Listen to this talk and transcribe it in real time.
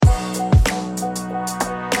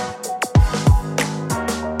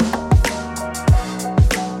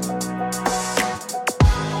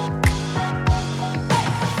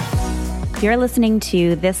You're listening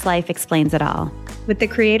to This Life Explains It All with the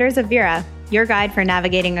creators of Vera, your guide for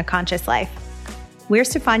navigating a conscious life. We're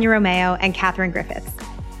Stefania Romeo and Catherine Griffiths.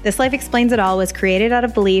 This Life Explains It All was created out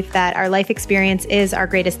of belief that our life experience is our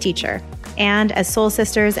greatest teacher. And as soul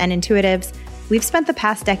sisters and intuitives, we've spent the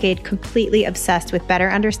past decade completely obsessed with better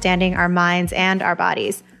understanding our minds and our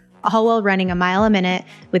bodies, all while running a mile a minute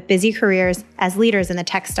with busy careers as leaders in the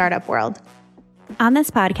tech startup world. On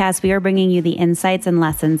this podcast, we are bringing you the insights and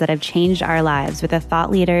lessons that have changed our lives with the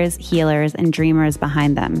thought leaders, healers, and dreamers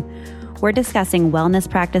behind them. We're discussing wellness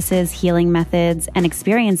practices, healing methods, and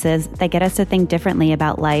experiences that get us to think differently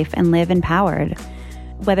about life and live empowered.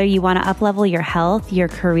 Whether you want to uplevel your health, your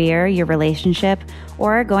career, your relationship,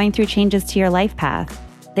 or going through changes to your life path,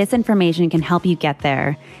 this information can help you get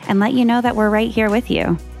there and let you know that we're right here with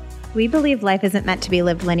you. We believe life isn't meant to be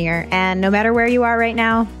lived linear, and no matter where you are right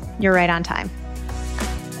now, you're right on time.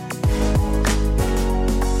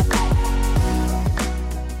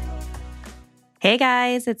 Hey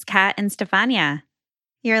guys, it's Kat and Stefania.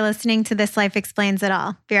 You're listening to This Life Explains It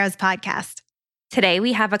All, Vera's podcast. Today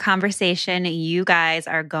we have a conversation you guys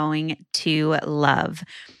are going to love.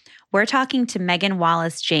 We're talking to Meghan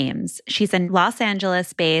Wallace James. She's a Los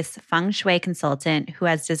Angeles-based Feng Shui consultant who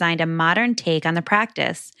has designed a modern take on the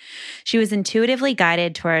practice. She was intuitively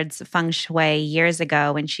guided towards Feng Shui years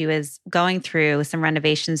ago when she was going through some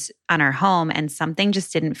renovations on her home and something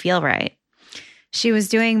just didn't feel right. She was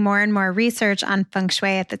doing more and more research on Feng Shui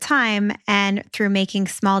at the time, and through making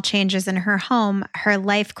small changes in her home, her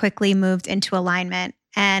life quickly moved into alignment,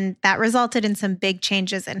 and that resulted in some big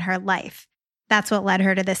changes in her life. That's what led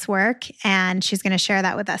her to this work, and she's going to share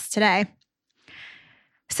that with us today.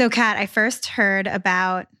 So, Kat, I first heard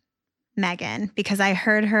about Meghan because I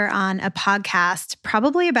heard her on a podcast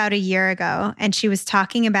probably about a year ago, and she was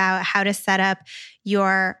talking about how to set up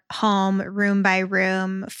your home room by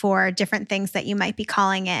room for different things that you might be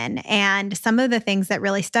calling in. And some of the things that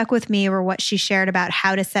really stuck with me were what she shared about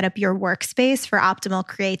how to set up your workspace for optimal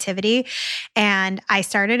creativity. And I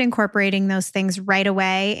started incorporating those things right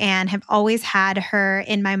away and have always had her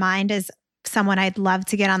in my mind as someone I'd love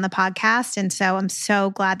to get on the podcast. And so I'm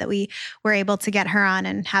so glad that we were able to get her on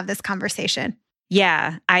and have this conversation.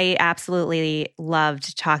 Yeah, I absolutely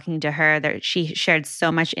loved talking to her. She shared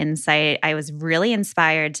so much insight. I was really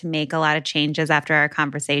inspired to make a lot of changes after our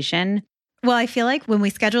conversation. Well, I feel like when we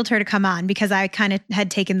scheduled her to come on, because I kind of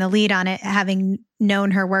had taken the lead on it, having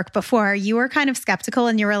known her work before, you were kind of skeptical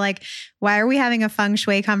and you were like, why are we having a Feng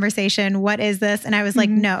Shui conversation? What is this? And I was like,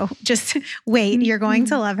 no, just wait. You're going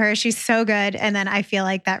to love her. She's so good. And then I feel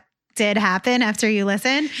like that did happen after you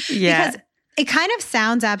listened. Yeah. Because it kind of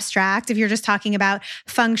sounds abstract if you're just talking about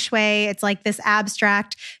Feng Shui. It's like this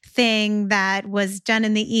abstract thing that was done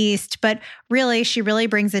in the East, but really, she really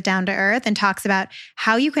brings it down to earth and talks about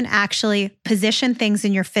how you can actually position things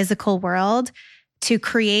in your physical world to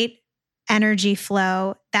create energy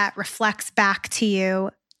flow that reflects back to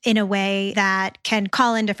you in a way that can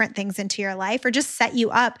call in different things into your life or just set you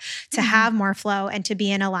up to have more flow and to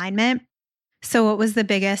be in alignment. So what was the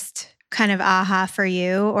biggest kind of aha for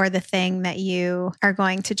you, or the thing that you are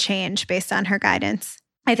going to change based on her guidance?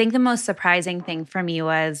 I think the most surprising thing for me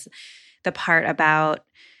was the part about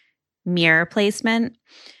mirror placement.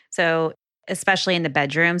 So especially in the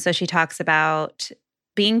bedroom. So she talks about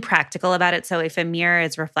being practical about it. So if a mirror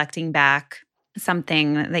is reflecting back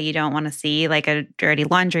something that you don't want to see, like a dirty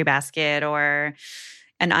laundry basket or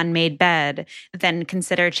an unmade bed, then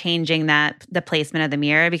consider changing the placement of the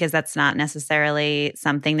mirror, because that's not necessarily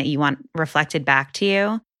something that you want reflected back to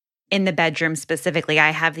you. In the bedroom specifically,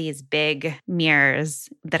 I have these big mirrors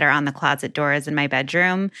that are on the closet doors in my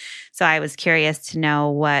bedroom. So I was curious to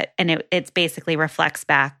know it's basically reflects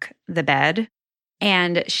back the bed.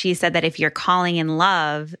 And she said that if you're calling in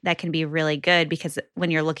love, that can be really good, because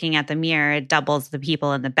when you're looking at the mirror, it doubles the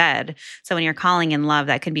people in the bed. So when you're calling in love,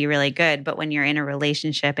 that can be really good. But when you're in a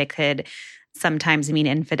relationship, it could sometimes mean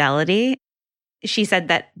infidelity. She said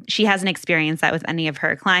that she hasn't experienced that with any of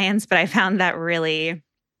her clients, but I found that really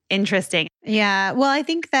interesting. Yeah. Well, I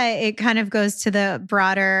think that it kind of goes to the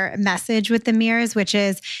broader message with the mirrors, which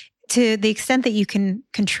is to the extent that you can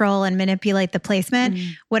control and manipulate the placement,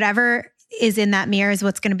 whatever is in that mirror is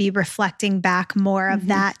what's going to be reflecting back more of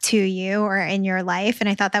that to you or in your life. And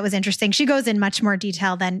I thought that was interesting. She goes in much more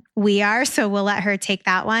detail than we are, so we'll let her take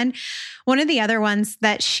that one. One of the other ones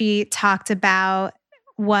that she talked about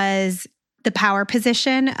was the power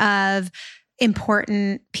position of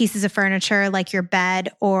important pieces of furniture like your bed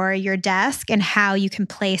or your desk, and how you can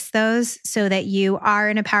place those so that you are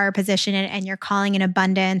in a power position and you're calling in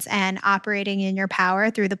abundance and operating in your power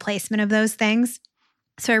through the placement of those things.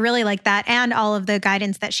 So I really like that, and all of the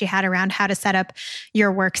guidance that she had around how to set up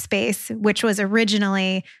your workspace, which was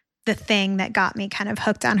originally the thing that got me kind of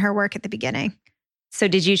hooked on her work at the beginning. So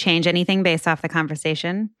did you change anything based off the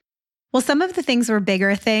conversation? Well, some of the things were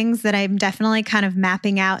bigger things that I'm definitely kind of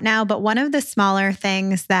mapping out now. But one of the smaller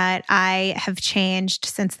things that I have changed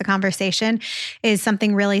since the conversation is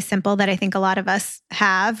something really simple that I think a lot of us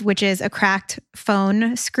have, which is a cracked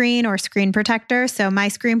phone screen or screen protector. So my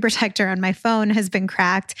screen protector on my phone has been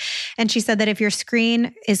cracked. And she said that if your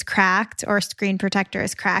screen is cracked or screen protector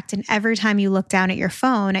is cracked, and every time you look down at your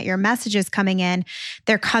phone, at your messages coming in,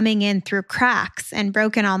 they're coming in through cracks and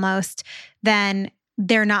broken almost, then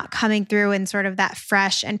they're not coming through in sort of that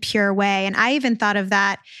fresh and pure way. And I even thought of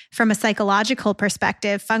that from a psychological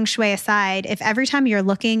perspective, Feng Shui aside. If every time you're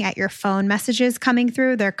looking at your phone messages coming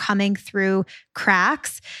through, they're coming through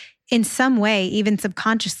cracks, in some way, even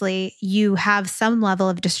subconsciously, you have some level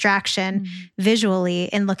of distraction visually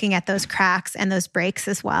in looking at those cracks and those breaks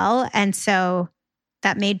as well. And so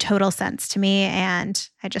that made total sense to me. And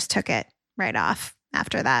I just took it right off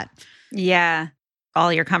after that. Yeah.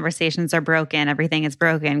 All your conversations are broken. Everything is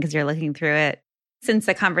broken because you're looking through it. Since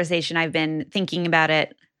the conversation, I've been thinking about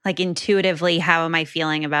it like intuitively. How am I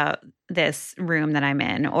feeling about this room that I'm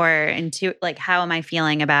in? Or how am I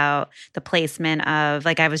feeling about the placement of,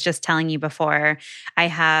 like I was just telling you before, I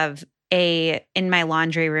have in my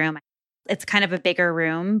laundry room, it's kind of a bigger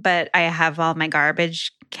room, but I have all my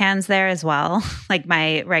garbage cans there as well, like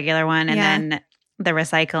my regular one and then the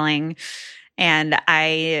recycling. And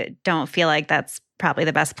I don't feel like that's probably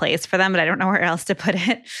the best place for them, but I don't know where else to put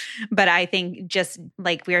it. But I think just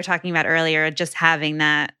like we were talking about earlier, just having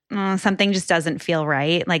that, something just doesn't feel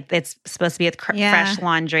right. Like it's supposed to be with fresh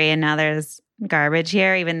laundry and now there's garbage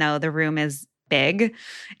here, even though the room is big, it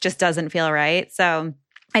just doesn't feel right. So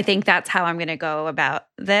I think that's how I'm going to go about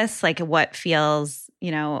this. Like what feels,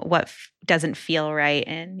 what doesn't feel right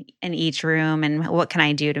in each room and what can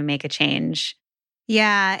I do to make a change?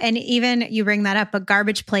 Yeah. And even you bring that up, but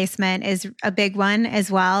garbage placement is a big one as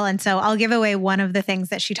well. And so I'll give away one of the things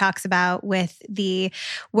that she talks about with the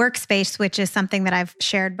workspace, which is something that I've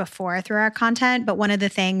shared before through our content. But one of the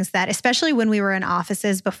things that, especially when we were in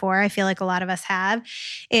offices before, I feel like a lot of us have,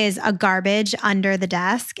 is a garbage under the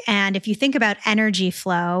desk. And if you think about energy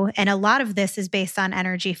flow, and a lot of this is based on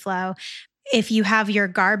energy flow, if you have your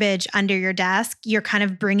garbage under your desk, you're kind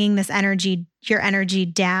of bringing your energy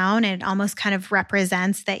down, and it almost kind of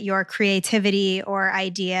represents that your creativity or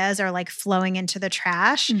ideas are like flowing into the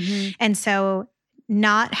trash. Mm-hmm. And so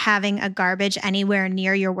not having a garbage anywhere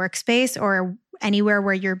near your workspace or anywhere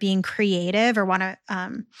where you're being creative or want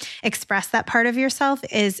to express that part of yourself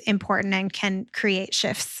is important and can create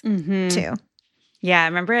shifts too. Yeah, I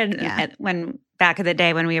remember when back in the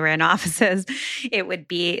day when we were in offices, it would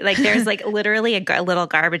be like there's like literally a little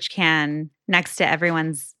garbage can next to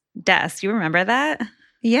everyone's desk. You remember that?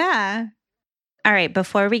 Yeah. All right.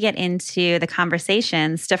 Before we get into the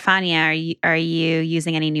conversation, Stefania, are you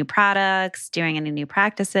using any new products, doing any new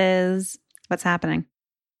practices? What's happening?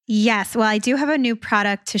 Yes. Well, I do have a new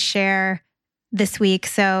product to share this week.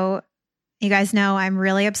 So you guys know I'm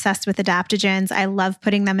really obsessed with adaptogens. I love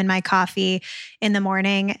putting them in my coffee in the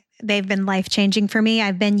morning. They've been life-changing for me.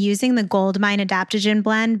 I've been using the Goldmine adaptogen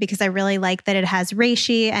blend because I really like that it has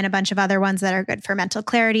reishi and a bunch of other ones that are good for mental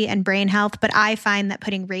clarity and brain health. But I find that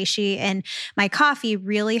putting reishi in my coffee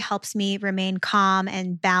really helps me remain calm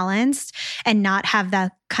and balanced and not have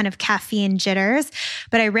that kind of caffeine jitters.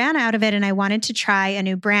 But I ran out of it and I wanted to try a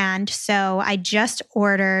new brand. So I just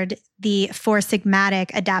ordered the Four Sigmatic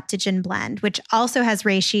adaptogen blend, which also has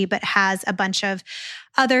reishi, but has a bunch of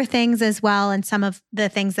other things as well. And some of the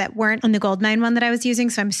things that weren't in the Goldmine one that I was using.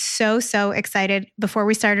 So I'm so excited. Before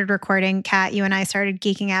we started recording, Kat, you and I started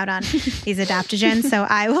geeking out on these adaptogens. So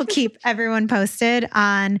I will keep everyone posted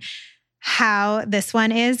on how this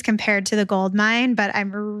one is compared to the Goldmine, but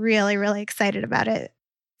I'm really, really excited about it.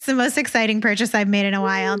 It's the most exciting purchase I've made in a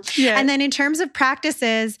while. Yeah. And then in terms of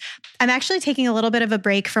practices, I'm actually taking a little bit of a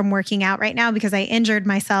break from working out right now because I injured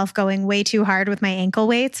myself going way too hard with my ankle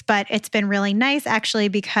weights. But it's been really nice actually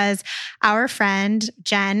because our friend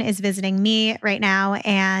Jen is visiting me right now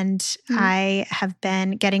and I have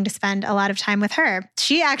been getting to spend a lot of time with her.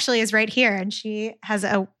 She actually is right here and she has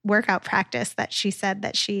a workout practice that she said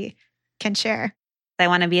that she can share. I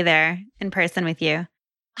want to be there in person with you.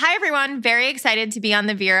 Hi, everyone. Very excited to be on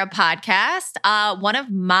the Vera podcast. One of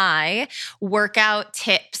my workout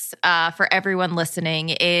tips for everyone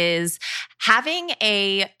listening is having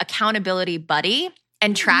a accountability buddy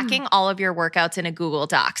and tracking all of your workouts in a Google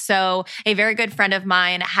Doc. So a very good friend of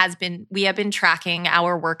mine we have been tracking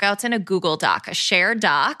our workouts in a Google Doc, a shared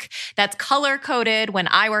doc that's color-coded when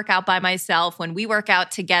I work out by myself, when we work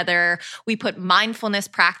out together. We put mindfulness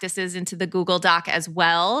practices into the Google Doc as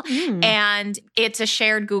well. And it's a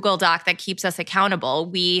shared Google Doc that keeps us accountable.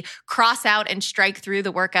 We cross out and strike through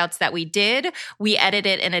the workouts that we did. We edit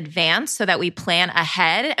it in advance so that we plan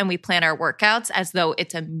ahead and we plan our workouts as though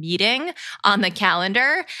it's a meeting on the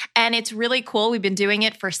calendar. And it's really cool. We've been doing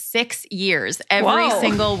it for 6 years. Every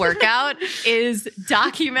single workout is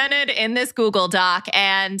documented in this Google Doc,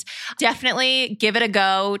 and definitely give it a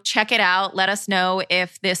go. Check it out. Let us know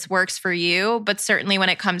if this works for you. But certainly when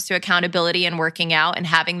it comes to accountability and working out and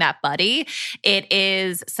having that buddy, it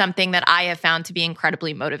is something that I have found to be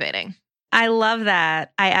incredibly motivating. I love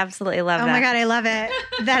that. I absolutely love that. Oh my God, I love it.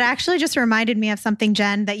 That actually just reminded me of something,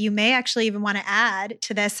 Jen, that you may actually even want to add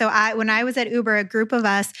to this. So when I was at Uber, a group of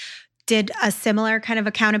us did a similar kind of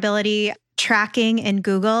accountability tracking in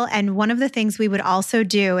Google. And one of the things we would also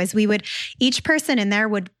do is each person in there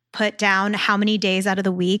would put down how many days out of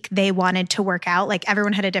the week they wanted to work out. Like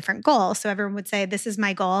everyone had a different goal. So everyone would say, this is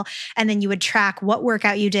my goal. And then you would track what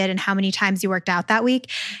workout you did and how many times you worked out that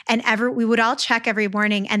week. And we would all check every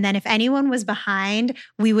morning. And then if anyone was behind,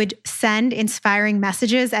 we would send inspiring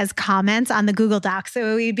messages as comments on the Google Doc.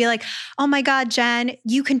 So we'd be like, oh my God, Jen,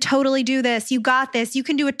 you can totally do this. You got this. You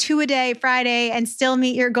can do a 2-a-day Friday and still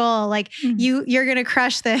meet your goal. Like you're going to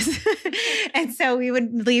crush this. And so we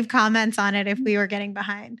would leave comments on it if we were getting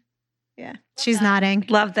behind. Yeah. She's nodding.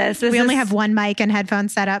 Love this. We only have one mic and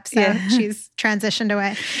headphones set up, so she's transitioned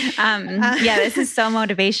away. Yeah, this is so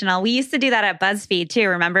motivational. We used to do that at BuzzFeed too.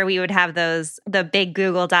 Remember, we would have the big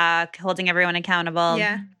Google Doc holding everyone accountable.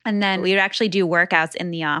 Yeah. And then we would actually do workouts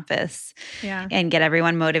in the office and get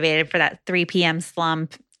everyone motivated for that 3 p.m.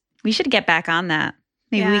 slump. We should get back on that.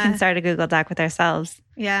 Maybe we can start a Google Doc with ourselves.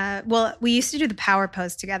 Yeah. Well, we used to do the power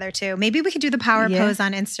pose together too. Maybe we could do the power pose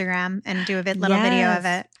on Instagram and do a little video of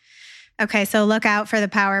it. Okay, so look out for the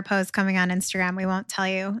power pose coming on Instagram. We won't tell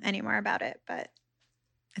you any more about it, but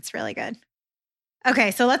it's really good.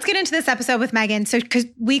 Okay, so let's get into this episode with Meghan. So, because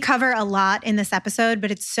we cover a lot in this episode,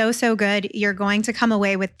 but it's so good. You're going to come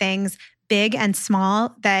away with things big and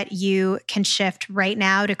small that you can shift right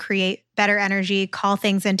now to create better energy, call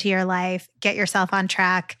things into your life, get yourself on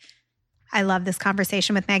track. I love this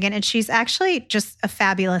conversation with Meghan, and she's actually just a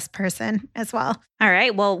fabulous person as well. All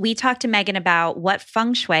right. Well, we talked to Meghan about what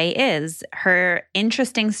Feng Shui is, her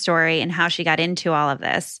interesting story, and how she got into all of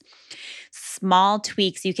this. Small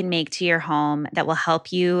tweaks you can make to your home that will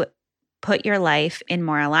help you put your life in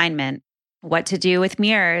more alignment. What to do with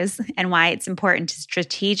mirrors and why it's important to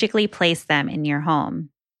strategically place them in your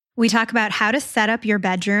home. We talk about how to set up your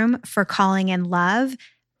bedroom for calling in love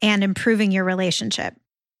and improving your relationship.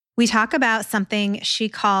 We talk about something she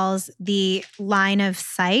calls the line of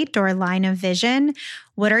sight or line of vision.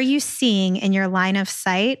 What are you seeing in your line of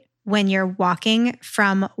sight when you're walking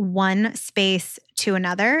from one space to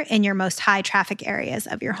another in your most high traffic areas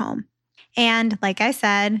of your home? And like I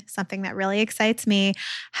said, something that really excites me,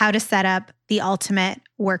 how to set up the ultimate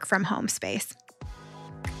work from home space.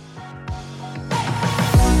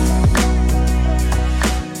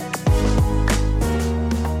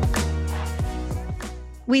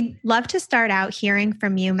 We'd love to start out hearing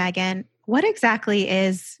from you, Meghan. What exactly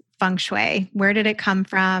is Feng Shui? Where did it come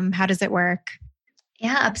from? How does it work?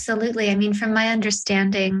 Yeah, absolutely. I mean, from my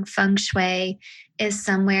understanding, Feng Shui is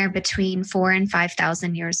somewhere between 4,000 and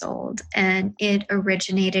 5,000 years old. And it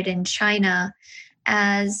originated in China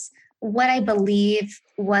as what I believe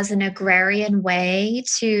was an agrarian way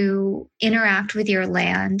to interact with your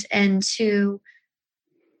land and to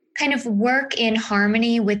kind of work in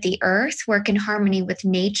harmony with the earth, work in harmony with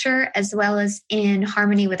nature, as well as in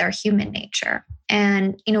harmony with our human nature.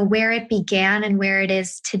 And, where it began and where it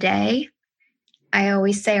is today, I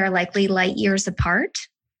always say are likely light years apart.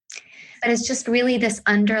 But it's just really this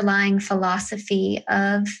underlying philosophy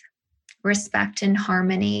of respect and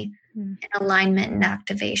harmony and alignment and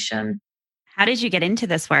activation. How did you get into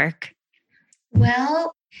this work?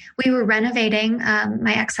 Well, we were renovating.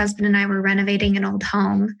 My ex-husband and I were renovating an old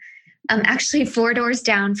home, actually 4 doors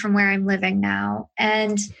down from where I'm living now.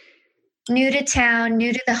 And new to town,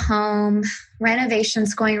 new to the home,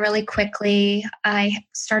 renovations going really quickly. I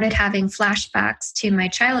started having flashbacks to my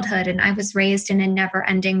childhood, and I was raised in a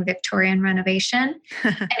never-ending Victorian renovation.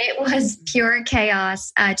 And it was pure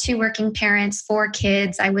chaos. 2 working parents, 4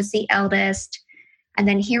 kids. I was the eldest. And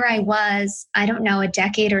then here I was, I don't know, a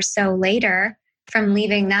decade or so later from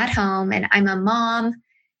leaving that home, and I'm a mom,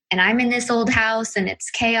 and I'm in this old house, and it's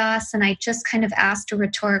chaos. And I just kind of asked a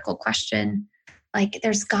rhetorical question. like,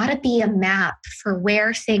 there's got to be a map for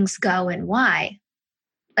where things go and why.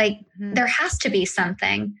 Like, there has to be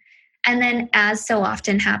something. And then, as so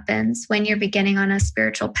often happens when you're beginning on a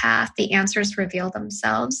spiritual path, the answers reveal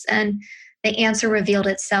themselves. And the answer revealed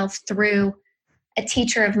itself through a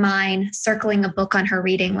teacher of mine circling a book on her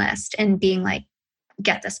reading list and being like,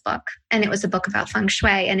 get this book. And it was a book about Feng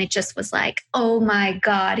Shui. And it just was like, oh my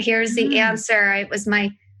God, here's the answer. It was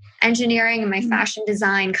my engineering and my fashion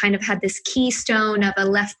design kind of had this keystone of a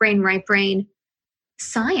left brain, right brain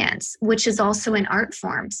science, which is also an art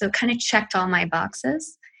form. So it kind of checked all my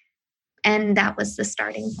boxes. And that was the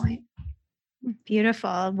starting point.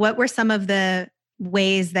 Beautiful. What were some of the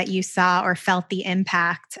ways that you saw or felt the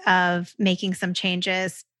impact of making some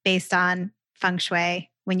changes based on Feng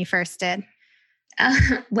Shui when you first did?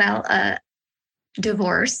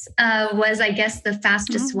 Divorce was, I guess, the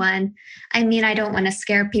fastest one. I mean, I don't want to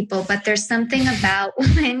scare people, but there's something about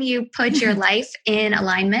when you put your life in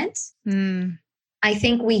alignment. I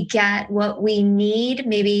think we get what we need,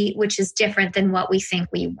 maybe, which is different than what we think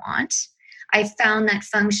we want. I found that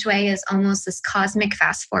Feng Shui is almost this cosmic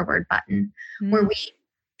fast forward button where we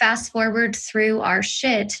fast forward through our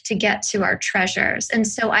shit to get to our treasures. And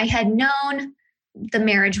so I had known the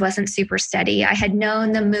marriage wasn't super steady. I had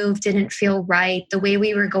known the move didn't feel right. The way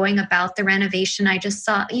we were going about the renovation, I just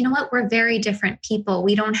saw, you know what? We're very different people.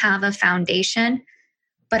 We don't have a foundation,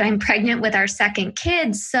 but I'm pregnant with our second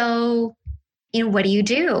kid. So, you know, what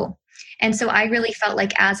do? And so I really felt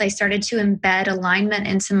like as I started to embed alignment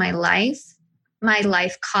into my life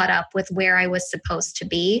caught up with where I was supposed to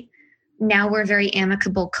be. Now we're very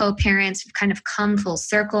amicable co-parents. We've kind of come full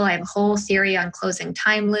circle. I have a whole theory on closing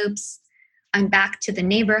time loops. I'm back to the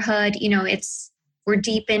neighborhood. You know, we're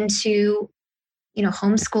deep into, you know,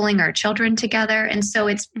 homeschooling our children together. And so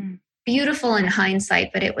it's beautiful in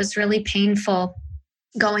hindsight, but it was really painful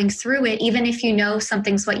going through it. Even if you know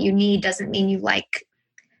something's what you need, doesn't mean you like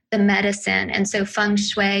the medicine. And so Feng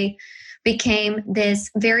Shui became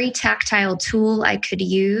this very tactile tool I could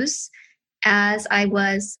use as I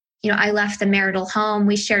was, you know, I left the marital home.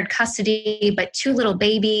 We shared custody, but 2 little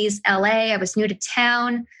babies, LA. I was new to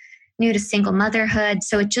town, new to single motherhood.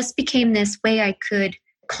 So it just became this way I could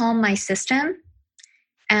calm my system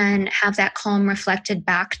and have that calm reflected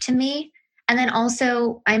back to me. And then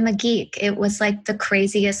also, I'm a geek. It was like the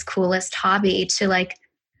craziest, coolest hobby to like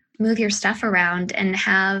move your stuff around and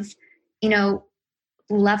have, you know,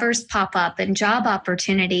 lovers pop up and job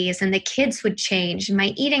opportunities, and the kids would change and my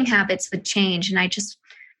eating habits would change. And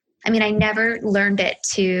I never learned it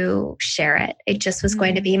to share it. It just was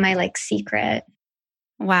going to be my like secret.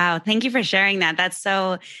 Wow. Thank you for sharing that. That's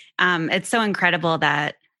so, it's so incredible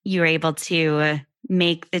that you were able to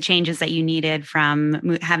make the changes that you needed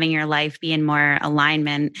from having your life be in more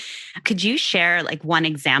alignment. Could you share like one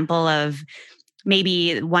example of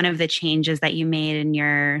maybe one of the changes that you made in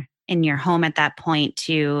your home at that point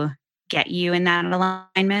to get you in that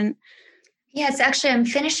alignment? Yes, actually, I'm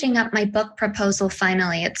finishing up my book proposal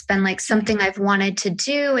finally. It's been like something I've wanted to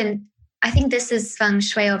do. And I think this is Feng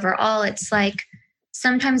Shui overall. It's like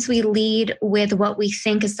sometimes we lead with what we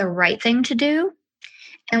think is the right thing to do.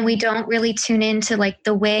 And we don't really tune into like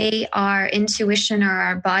the way our intuition or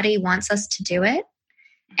our body wants us to do it.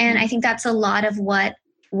 And I think that's a lot of what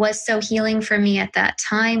was so healing for me at that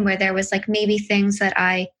time, where there was like maybe things that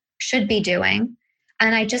I should be doing.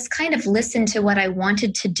 And I just kind of listened to what I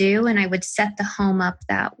wanted to do, and I would set the home up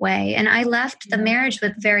that way. And I left the marriage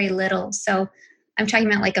with very little. So I'm talking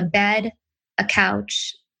about like a bed, a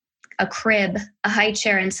couch, a crib, a high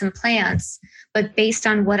chair, and some plants. But based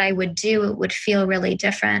on what I would do, it would feel really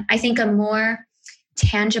different. I think a more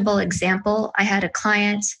tangible example, I had a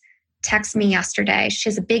client text me yesterday. She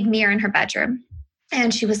has a big mirror in her bedroom.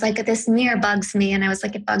 And she was like, this mirror bugs me. And I was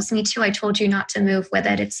like, it bugs me too. I told you not to move with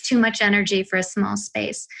it. It's too much energy for a small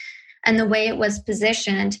space. And the way it was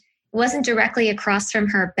positioned wasn't directly across from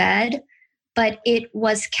her bed, but it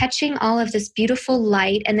was catching all of this beautiful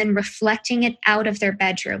light and then reflecting it out of their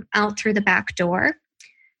bedroom, out through the back door.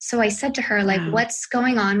 So I said to her, like, what's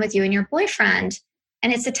going on with you and your boyfriend?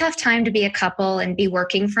 And it's a tough time to be a couple and be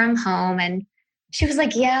working from home. And she was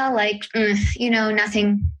like, yeah, like,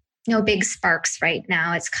 nothing. No big sparks right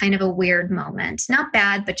now. It's kind of a weird moment. Not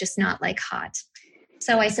bad, but just not like hot.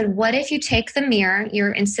 So I said, what if you take the mirror?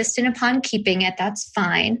 You're insistent upon keeping it. That's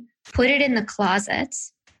fine. Put it in the closet.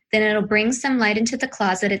 Then it'll bring some light into the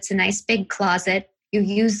closet. It's a nice big closet. You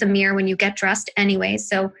use the mirror when you get dressed anyway.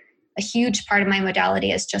 So a huge part of my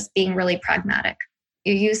modality is just being really pragmatic.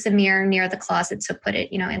 You use the mirror near the closet. So put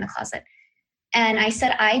it, in the closet. And I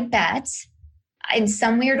said, I bet in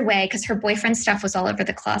some weird way, because her boyfriend's stuff was all over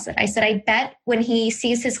the closet. I said, I bet when he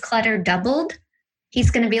sees his clutter doubled,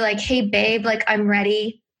 he's going to be like, hey, babe, like I'm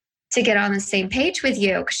ready to get on the same page with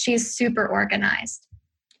you because she's super organized.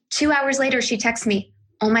 2 hours later, she texts me,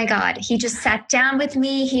 oh my God, he just sat down with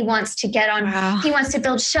me. He wants to get on, He wants to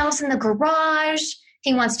build shelves in the garage.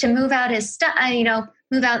 He wants to move out his stuff,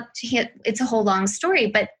 move out. It's a whole long story,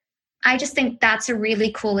 but I just think that's a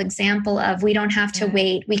really cool example of we don't have to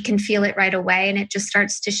wait. We can feel it right away and it just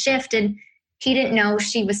starts to shift. And he didn't know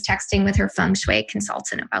she was texting with her Feng Shui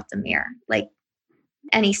consultant about the mirror.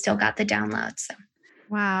 And he still got the download. So.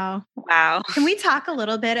 Wow. Can we talk a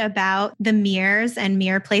little bit about the mirrors and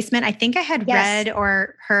mirror placement? I think I had read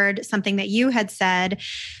or heard something that you had said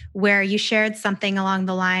where you shared something along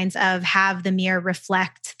the lines of have the mirror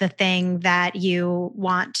reflect the thing that you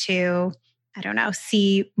want to,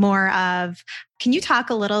 see more of. Can you talk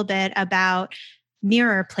a little bit about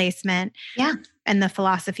mirror placement and the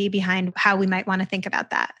philosophy behind how we might want to think about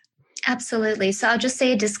that? Absolutely. So I'll just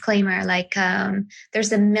say a disclaimer,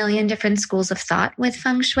 there's a million different schools of thought with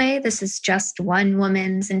Feng Shui. This is just one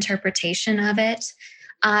woman's interpretation of it.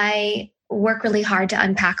 I work really hard to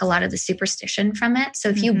unpack a lot of the superstition from it. So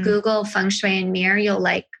if you Google Feng Shui and mirror, you'll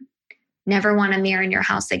never want a mirror in your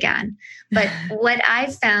house again. But what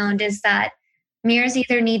I've found is that mirrors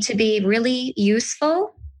either need to be really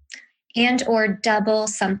useful and or double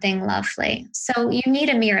something lovely. So you need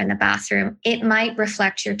a mirror in the bathroom. It might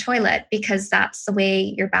reflect your toilet because that's the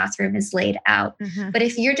way your bathroom is laid out. But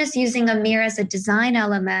if you're just using a mirror as a design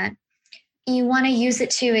element, you want to use it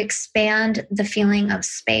to expand the feeling of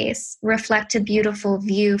space, reflect a beautiful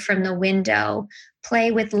view from the window,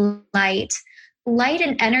 play with light. Light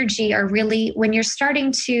and energy are really, when you're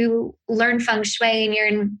starting to learn Feng Shui and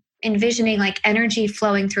you're envisioning energy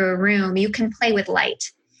flowing through a room, you can play with light.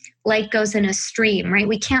 Light goes in a stream, right?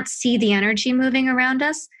 We can't see the energy moving around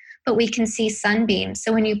us, but we can see sunbeams.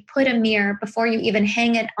 So when you put a mirror, before you even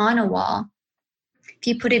hang it on a wall, if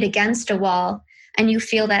you put it against a wall and you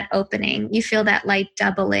feel that opening, you feel that light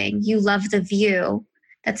doubling, you love the view,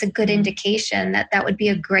 that's a good indication that that would be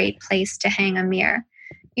a great place to hang a mirror.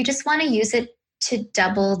 You just want to use it to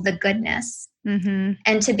double the goodness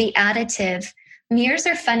and to be additive. Mirrors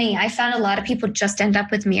are funny. I found a lot of people just end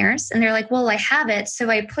up with mirrors and they're like, well, I have it, so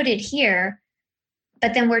I put it here,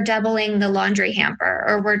 but then we're doubling the laundry hamper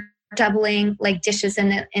or we're doubling dishes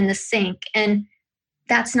in the sink. And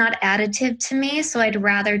that's not additive to me. So I'd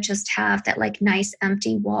rather just have that nice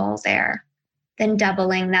empty wall there than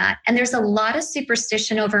doubling that. And there's a lot of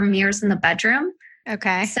superstition over mirrors in the bedroom.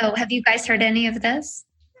 Okay. So have you guys heard any of this?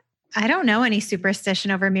 I don't know any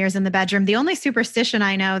superstition over mirrors in the bedroom. The only superstition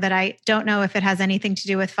I know that I don't know if it has anything to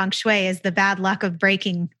do with Feng Shui is the bad luck of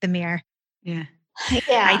breaking the mirror. Yeah.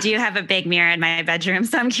 I do have a big mirror in my bedroom,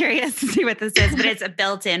 so I'm curious to see what this is, but it's a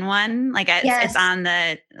built-in one. It's on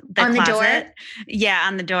the on closet. The door? Yeah,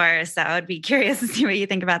 on the door. So I would be curious to see what you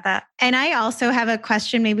think about that. And I also have a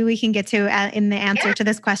question maybe we can get to in the answer to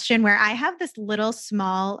this question, where I have this little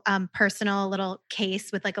small personal little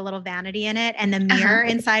case with a little vanity in it, and the mirror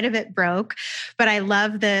inside of it broke, but I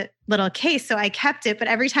love the little case. So I kept it, but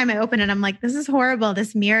every time I open it, I'm like, this is horrible.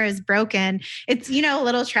 This mirror is broken. It's, a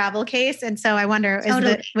little travel case. And so I wonder,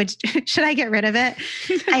 should I get rid of it?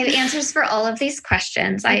 I have answers for all of these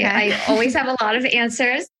questions. Okay. I always have a lot of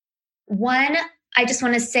answers. One, I just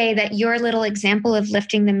want to say that your little example of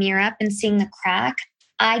lifting the mirror up and seeing the crack,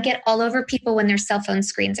 I get all over people when their cell phone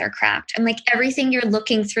screens are cracked. I'm like, everything you're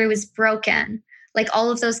looking through is broken. All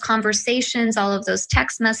of those conversations, all of those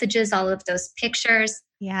text messages, all of those pictures.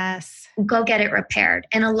 Yes. Go get it repaired.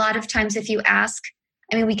 And a lot of times if you ask,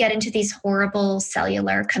 we get into these horrible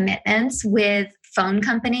cellular commitments with phone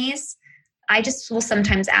companies. I just will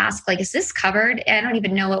sometimes ask, is this covered? I don't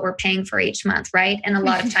even know what we're paying for each month, right? And a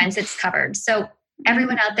lot of times it's covered. So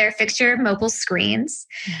everyone out there, fix your mobile screens.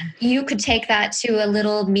 You could take that to a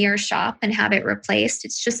little mirror shop and have it replaced.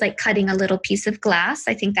 It's just like cutting a little piece of glass.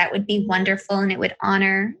 I think that would be wonderful and it would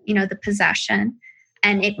honor, the possession.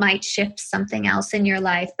 And it might shift something else in your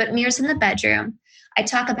life. But mirrors in the bedroom, I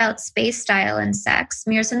talk about space, style, and sex.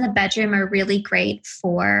 Mirrors in the bedroom are really great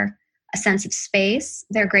for a sense of space.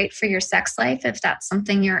 They're great for your sex life if that's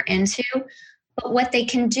something you're into. But what they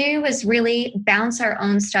can do is really bounce our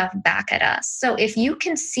own stuff back at us. So if you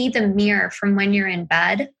can see the mirror from when you're in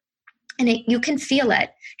bed and you can feel it,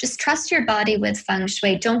 just trust your body with Feng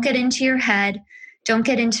Shui. Don't get into your head. Don't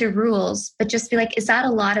get into rules, but just be like, is that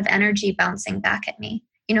a lot of energy bouncing back at me?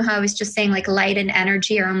 You know how I was just saying light and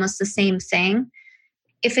energy are almost the same thing.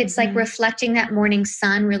 If it's reflecting that morning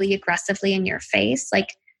sun really aggressively in your face,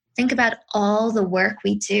 think about all the work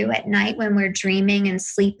we do at night when we're dreaming and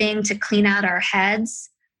sleeping to clean out our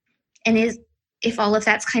heads. And if all of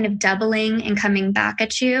that's kind of doubling and coming back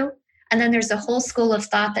at you, And then there's a whole school of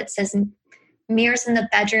thought that says mirrors in the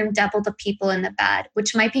bedroom double the people in the bed,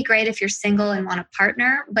 which might be great if you're single and want a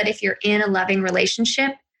partner, but if you're in a loving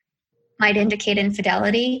relationship, might indicate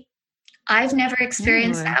infidelity. I've never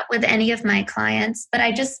experienced that with any of my clients, but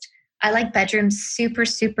I like bedrooms super,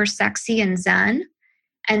 super sexy and zen.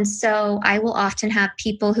 And so I will often have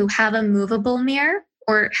people who have a movable mirror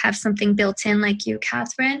or have something built in like you,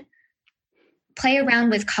 Catherine, play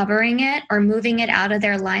around with covering it or moving it out of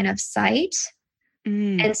their line of sight.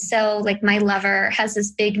 And so like my lover has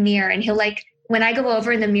this big mirror and he'll like, when I go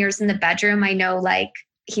over and the mirror's in the bedroom, I know like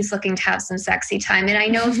he's looking to have some sexy time. And I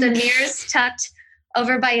know if the mirror's tucked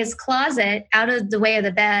over by his closet out of the way of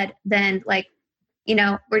the bed, then like,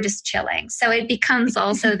 we're just chilling. So it becomes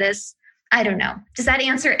also this, I don't know. Does that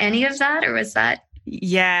answer any of that or was that?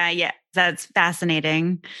 Yeah. That's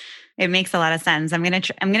fascinating. It makes a lot of sense. I'm going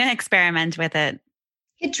to experiment with it.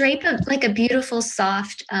 You drape a beautiful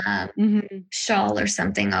soft shawl or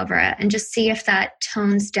something over it and just see if that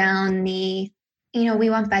tones down we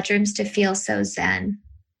want bedrooms to feel so zen,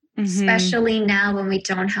 especially now when we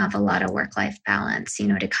don't have a lot of work-life balance,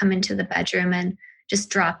 to come into the bedroom and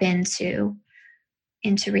just drop into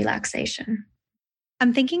relaxation.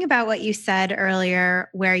 I'm thinking about what you said earlier,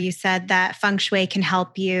 where you said that Feng Shui can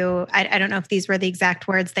help you. I don't know if these were the exact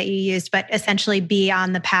words that you used, but essentially be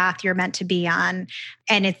on the path you're meant to be on.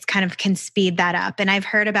 And it's kind of can speed that up. And I've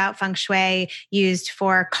heard about Feng Shui used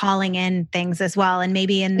for calling in things as well. And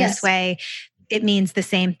maybe in this way, it means the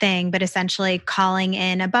same thing, but essentially calling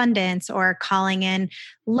in abundance or calling in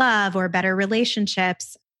love or better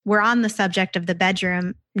relationships. We're on the subject of the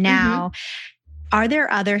bedroom now. Are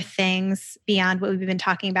there other things beyond what we've been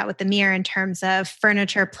talking about with the mirror in terms of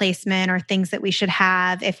furniture placement or things that we should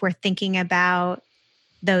have if we're thinking about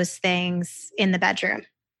those things in the bedroom?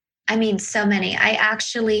 I mean, so many. I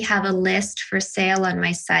actually have a list for sale on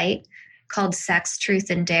my site called Sex, Truth,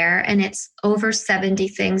 and Dare, and it's over 70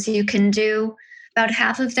 things you can do. About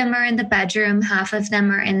half of them are in the bedroom, half of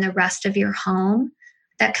them are in the rest of your home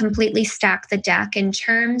that completely stack the deck in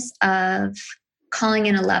terms of calling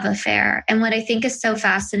in a love affair. And what I think is so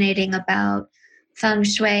fascinating about Feng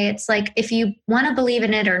Shui, it's like if you want to believe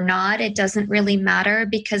in it or not, it doesn't really matter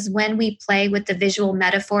because when we play with the visual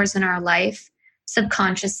metaphors in our life,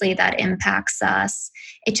 subconsciously that impacts us.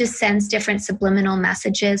 It just sends different subliminal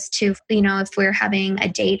messages to, if we're having a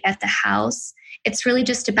date at the house, it's really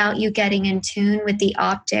just about you getting in tune with the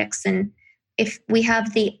optics. And if we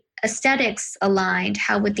have the aesthetics aligned,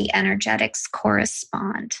 how would the energetics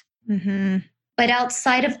correspond? But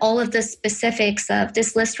outside of all of the specifics of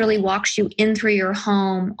this list really walks you in through your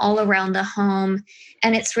home, all around the home.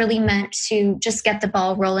 And it's really meant to just get the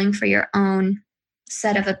ball rolling for your own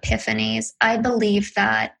set of epiphanies. I believe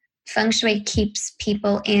that Feng Shui keeps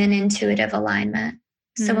people in intuitive alignment.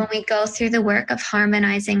 So when we go through the work of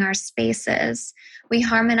harmonizing our spaces, we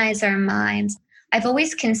harmonize our minds. I've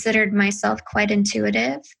always considered myself quite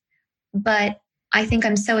intuitive, but I think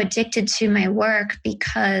I'm so addicted to my work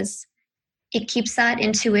because it keeps that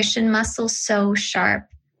intuition muscle so sharp.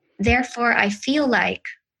 Therefore, I feel like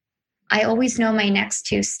I always know my next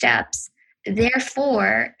two steps.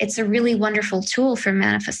 Therefore, it's a really wonderful tool for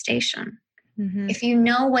manifestation. If you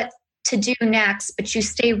know what to do next, but you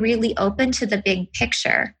stay really open to the big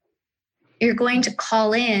picture, you're going to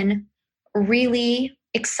call in really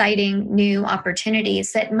exciting new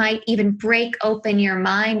opportunities that might even break open your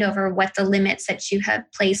mind over what the limits that you have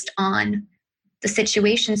placed on the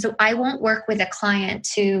situation. So I won't work with a client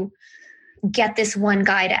to get this one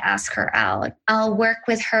guy to ask her out. I'll work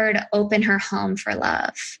with her to open her home for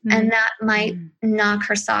love. And that might knock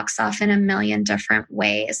her socks off in a million different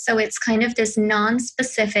ways. So it's kind of this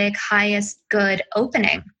non-specific, highest good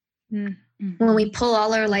opening. When we pull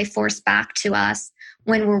all our life force back to us,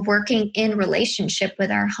 when we're working in relationship with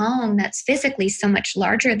our home that's physically so much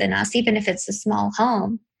larger than us, even if it's a small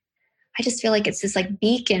home, I just feel like it's this like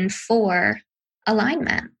beacon for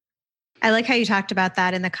alignment. I like how you talked about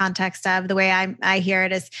that in the context of the way I hear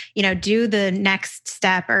it is, do the next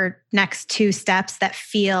step or next two steps that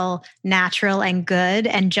feel natural and good.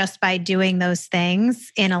 And just by doing those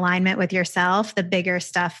things in alignment with yourself, the bigger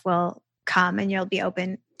stuff will come and you'll be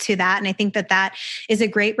open to that. And I think that is a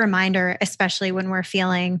great reminder, especially when we're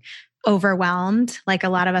feeling overwhelmed, like a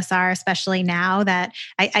lot of us are, especially now, that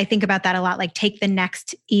I think about that a lot, like take the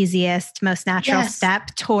next easiest, most natural step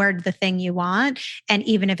toward the thing you want. And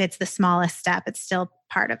even if it's the smallest step, it's still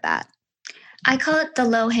part of that. I call it the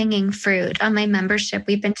low-hanging fruit. On my membership,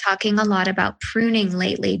 we've been talking a lot about pruning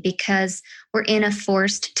lately because we're in a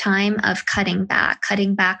forced time of cutting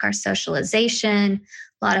back our socialization.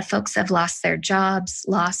 A lot of folks have lost their jobs,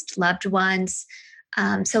 lost loved ones.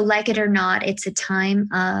 So like it or not, it's a time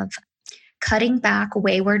of cutting back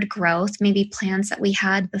wayward growth, maybe plans that we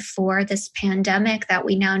had before this pandemic that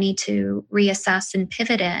we now need to reassess and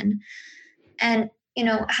pivot in. And,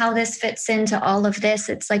 how this fits into all of this,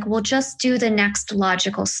 it's like, well, just do the next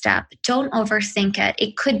logical step. Don't overthink it.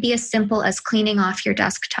 It could be as simple as cleaning off your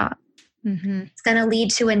desktop. Mm-hmm. It's going to lead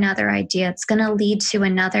to another idea. It's going to lead to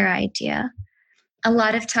another idea. A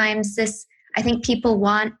lot of times I think people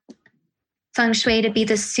want Feng Shui to be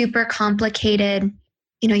this super complicated,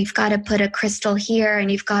 you've got to put a crystal here and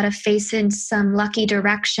you've got to face in some lucky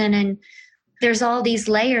direction. And there's all these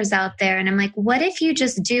layers out there. And I'm like, what if you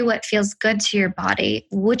just do what feels good to your body,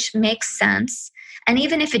 which makes sense? And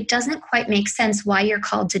even if it doesn't quite make sense why you're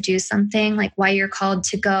called to do something, like why you're called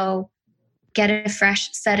to go get a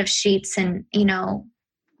fresh set of sheets and,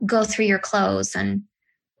 go through your clothes and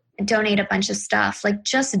donate a bunch of stuff, like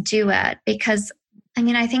just do it. Because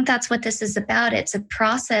I think that's what this is about. It's a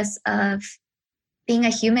process of being a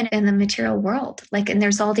human in the material world. And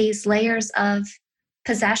there's all these layers of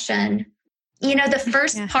possession. The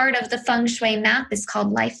first part of the Feng Shui map is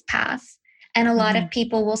called life path. And a lot of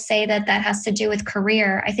people will say that has to do with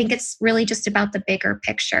career. I think it's really just about the bigger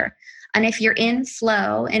picture. And if you're in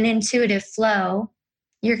flow, an intuitive flow,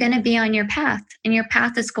 you're going to be on your path. And your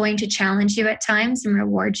path is going to challenge you at times and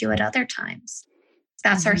reward you at other times.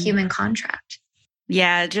 That's our human contract.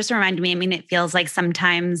 Yeah, it just reminded me. It feels like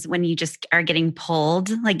sometimes when you just are getting pulled,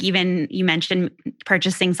 like even you mentioned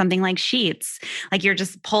purchasing something like sheets, like you're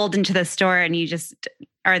just pulled into the store and you just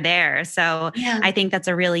are there. So I think that's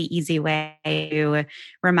a really easy way to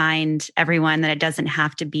remind everyone that it doesn't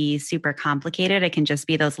have to be super complicated. It can just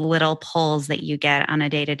be those little pulls that you get on a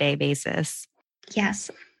day-to-day basis. Yes.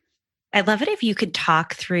 I'd love it if you could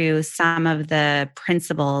talk through some of the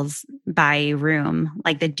principles by room,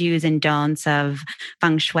 like the do's and don'ts of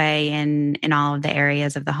Feng Shui in all of the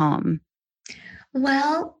areas of the home.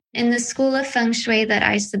 Well, in the school of Feng Shui that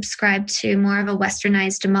I subscribe to, more of a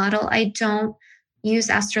westernized model, I don't use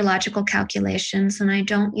astrological calculations and I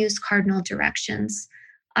don't use cardinal directions.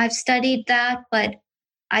 I've studied that, but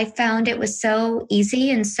I found it was so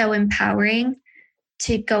easy and so empowering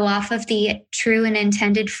to go off of the true and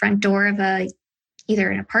intended front door of either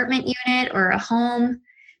an apartment unit or a home,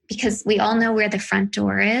 because we all know where the front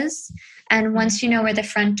door is. And once you know where the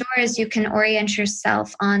front door is, you can orient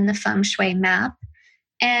yourself on the Feng Shui map.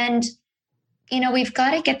 And, we've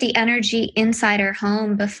got to get the energy inside our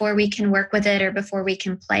home before we can work with it or before we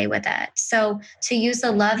can play with it. So to use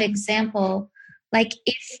a love example, like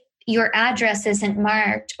if your address isn't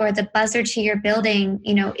marked or the buzzer to your building,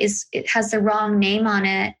 it has the wrong name on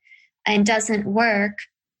it and doesn't work,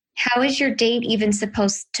 how is your date even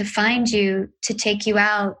supposed to find you to take you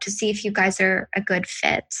out to see if you guys are a good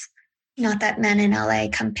fit? Not that men in LA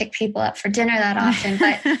come pick people up for dinner that often,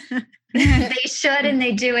 but they should and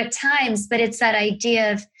they do at times. But it's that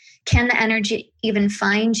idea of, can the energy even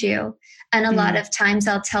find you? And a lot of times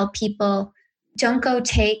I'll tell people, don't go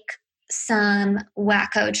take some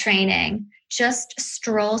wacko training. Just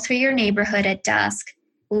stroll through your neighborhood at dusk.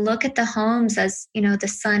 Look at the homes as, the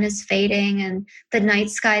sun is fading and the night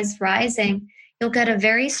sky is rising. You'll get a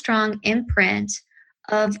very strong imprint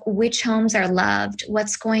of which homes are loved,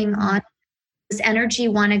 what's going on. Does energy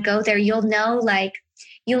want to go there? You'll know,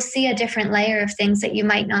 you'll see a different layer of things that you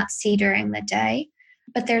might not see during the day.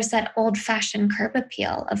 But there's that old-fashioned curb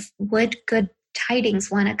appeal of, would good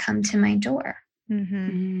tidings want to come to my door?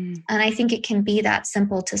 Mm-hmm. And I think it can be that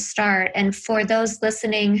simple to start. And for those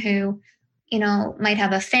listening who, might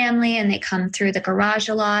have a family and they come through the garage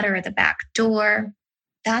a lot or the back door,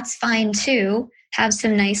 that's fine too. Have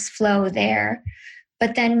some nice flow there.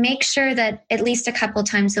 But then make sure that at least a couple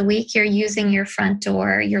times a week, you're using your front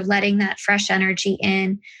door, you're letting that fresh energy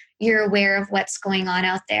in, you're aware of what's going on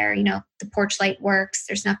out there. The porch light works,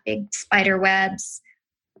 there's not big spider webs.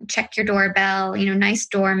 Check your doorbell, nice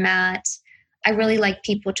doormat. I really like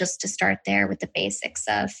people just to start there with the basics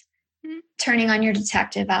of turning on your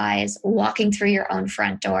detective eyes, walking through your own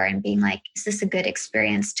front door and being like, is this a good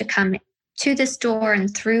experience to come to this door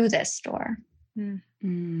and through this door?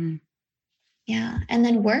 Mm-hmm. Yeah. And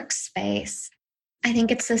then workspace. I think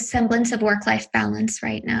it's a semblance of work-life balance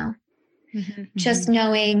right now. Mm-hmm. Just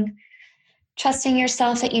trusting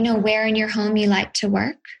yourself that you know where in your home you like to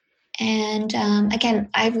work. And again,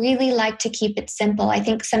 I really like to keep it simple. I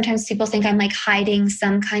think sometimes people think I'm hiding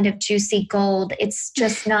some kind of juicy gold. It's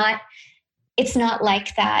just not, it's not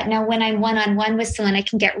like that. Now, when I'm one-on-one with someone, I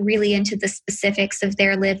can get really into the specifics of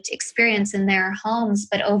their lived experience in their homes.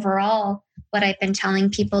 But overall, what I've been telling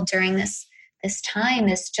people during this time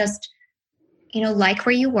is just, like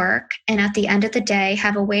where you work. And at the end of the day,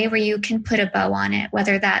 have a way where you can put a bow on it,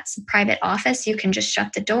 whether that's a private office, you can just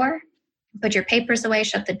shut the door, put your papers away,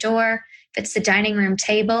 shut the door. If it's the dining room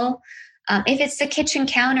table, if it's the kitchen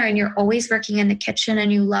counter and you're always working in the kitchen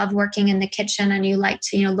and you love working in the kitchen and you like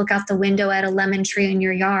to, look out the window at a lemon tree in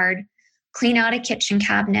your yard, clean out a kitchen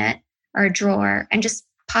cabinet or a drawer and just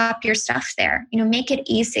pop your stuff there. Make it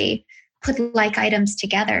easy. Put like items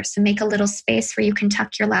together. So make a little space where you can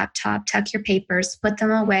tuck your laptop, tuck your papers, put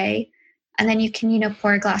them away. And then you can,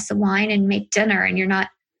 pour a glass of wine and make dinner and you're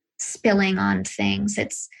not spilling on things.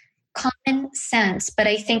 It's common sense. But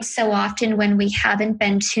I think so often when we haven't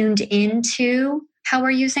been tuned into how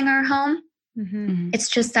we're using our home, it's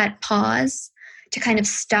just that pause to kind of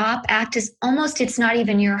stop, act as almost it's not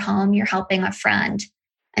even your home, you're helping a friend,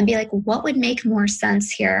 and be like, what would make more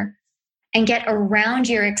sense here? And get around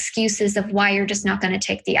your excuses of why you're just not going to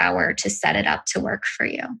take the hour to set it up to work for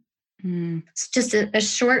you. It's just a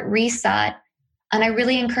short reset. And I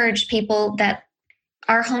really encourage people that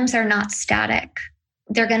our homes are not static.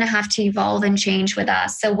 They're going to have to evolve and change with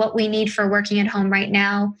us. So what we need for working at home right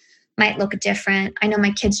now might look different. I know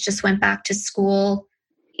my kids just went back to school,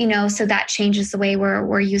 so that changes the way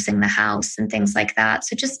we're using the house and things like that.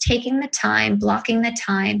 So just taking the time, blocking the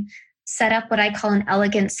time, set up what I call an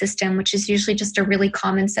elegant system, which is usually just a really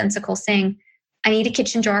commonsensical thing. I need a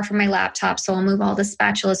kitchen drawer for my laptop, so I'll move all the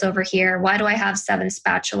spatulas over here. Why do I have 7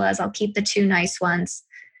 spatulas? I'll keep the 2 nice ones.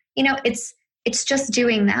 It's just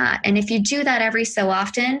doing that. And if you do that every so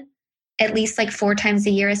often, at least like 4 times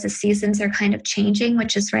a year as the seasons are kind of changing,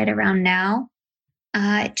 which is right around now,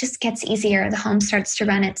 it just gets easier. The home starts to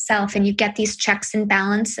run itself and you get these checks and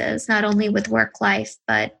balances, not only with work life,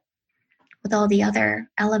 but with all the other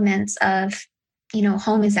elements of,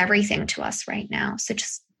 home is everything to us right now. So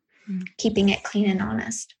just keeping it clean and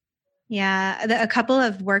honest. Yeah. A couple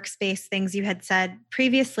of workspace things you had said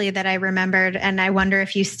previously that I remembered, and I wonder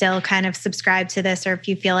if you still kind of subscribe to this or if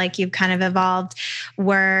you feel like you've kind of evolved,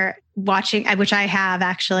 were watching, which I have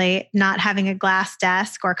actually, not having a glass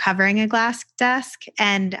desk or covering a glass desk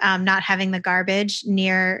and not having the garbage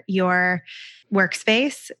near your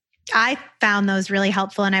workspace. I found those really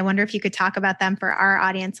helpful, and I wonder if you could talk about them for our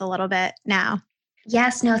audience a little bit now.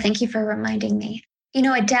 Yes, no, thank you for reminding me.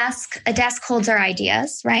 A desk holds our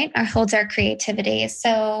ideas, right? Or holds our creativity.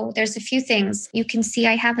 So there's a few things. You can see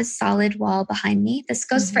I have a solid wall behind me. This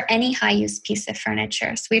goes for any high-use piece of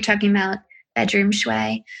furniture. So we're talking about bedroom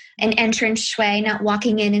shui, an entrance shui, not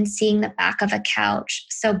walking in and seeing the back of a couch.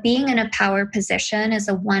 So being in a power position is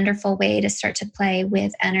a wonderful way to start to play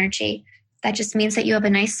with energy. That just means that you have a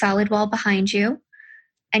nice solid wall behind you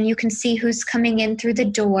and you can see who's coming in through the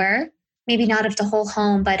door. Maybe not of the whole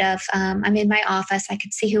home, but of I'm in my office. I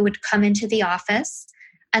could see who would come into the office.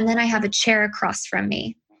 And then I have a chair across from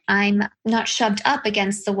me. I'm not shoved up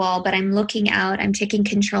against the wall, but I'm looking out. I'm taking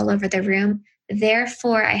control over the room.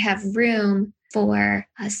 Therefore, I have room for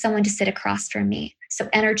someone to sit across from me. So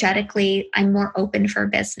energetically, I'm more open for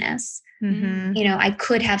business. I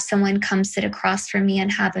could have someone come sit across from me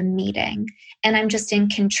and have a meeting. And I'm just in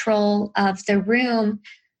control of the room.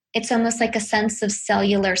 It's almost like a sense of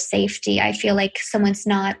cellular safety. I feel like someone's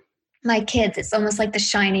not my kids. It's almost like The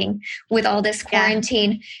Shining with all this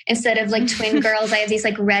quarantine. Yeah. Instead of like twin girls, I have these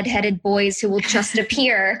like redheaded boys who will just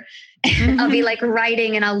appear. I'll be like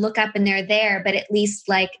writing and I'll look up and they're there, but at least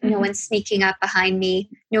like no one's sneaking up behind me.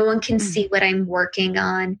 No one can see what I'm working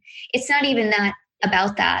on. It's not even that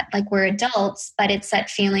about that. Like we're adults, but it's that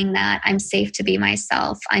feeling that I'm safe to be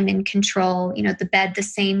myself. I'm in control, the bed the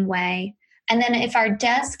same way. And then if our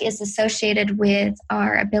desk is associated with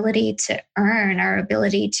our ability to earn, our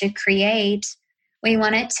ability to create, we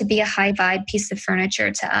want it to be a high vibe piece of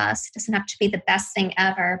furniture to us. It doesn't have to be the best thing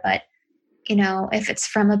ever, but if it's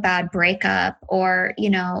from a bad breakup or,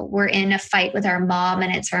 we're in a fight with our mom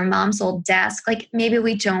and it's our mom's old desk, like maybe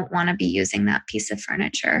we don't want to be using that piece of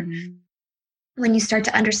furniture. When you start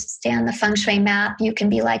to understand the feng shui map, you can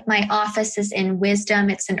be like, my office is in wisdom.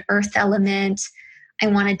 It's an earth element. I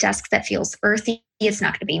want a desk that feels earthy. It's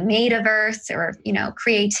not going to be made of earth or,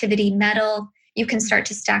 creativity, metal. You can start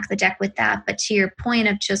to stack the deck with that. But to your point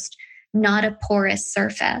of just not a porous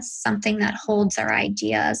surface, something that holds our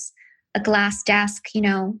ideas, a glass desk,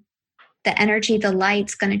 the energy, the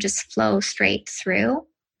light's going to just flow straight through.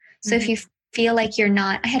 So if you feel like you're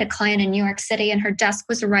not, I had a client in New York City and her desk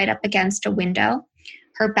was right up against a window.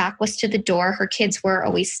 Her back was to the door. Her kids were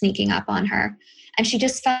always sneaking up on her. And she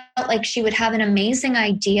just felt like she would have an amazing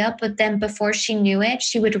idea, but then before she knew it,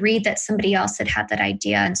 she would read that somebody else had had that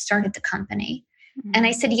idea and started the company. And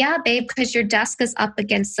I said, yeah, babe, because your desk is up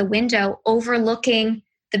against the window overlooking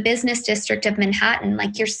the business district of Manhattan,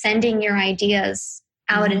 like you're sending your ideas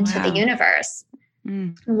out into the universe.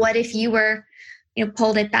 What if you were,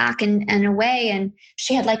 pulled it back and away, and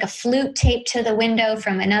she had like a flute taped to the window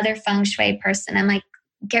from another feng shui person. I'm like,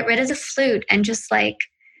 get rid of the flute and just like,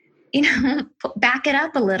 back it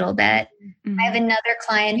up a little bit. I have another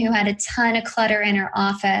client who had a ton of clutter in her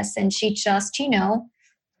office, and she just,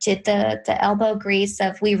 did the elbow grease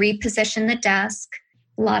of, we repositioned the desk,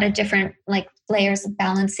 a lot of different like layers of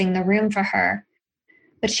balancing the room for her.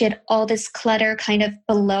 But she had all this clutter kind of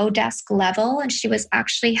below desk level, and she was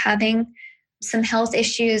actually having some health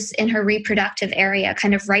issues in her reproductive area,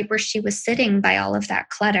 kind of right where she was sitting by all of that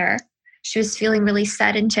clutter. She was feeling really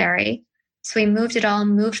sedentary. So we moved it all,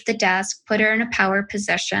 moved the desk, put her in a power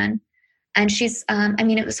position. And she's,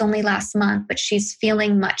 it was only last month, but she's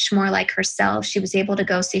feeling much more like herself. She was able to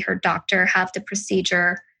go see her doctor, have the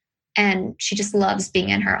procedure, and she just loves being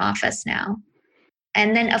in her office now.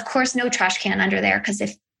 And then, of course, no trash can under there, because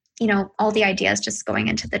if, all the ideas just going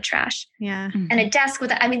into the trash. Yeah. And a desk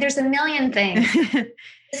with, there's a million things.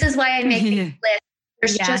 This is why I make these lists.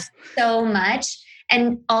 There's just so much.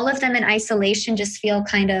 And all of them in isolation just feel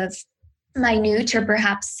kind of minute or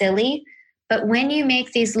perhaps silly. But when you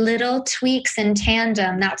make these little tweaks in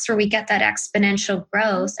tandem, that's where we get that exponential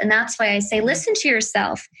growth. And that's why I say, listen to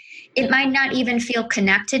yourself. It might not even feel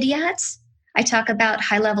connected yet. I talk about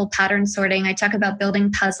high-level pattern sorting. I talk about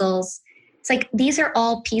building puzzles. It's like, these are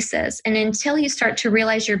all pieces. And until you start to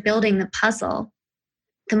realize you're building the puzzle,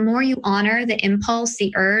 the more you honor the impulse,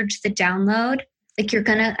 the urge, the download, like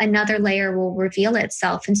another layer will reveal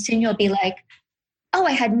itself. And soon you'll be like, oh,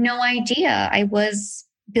 I had no idea I was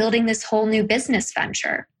building this whole new business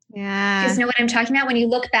venture. Yeah. You guys know what I'm talking about? When you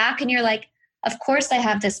look back and you're like, of course I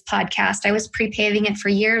have this podcast. I was pre-paving it for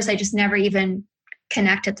years. I just never even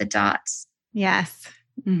connected the dots. Yes.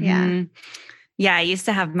 Mm-hmm. Yeah. Yeah, I used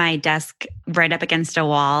to have my desk right up against a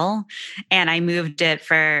wall, and I moved it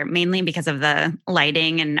mainly because of the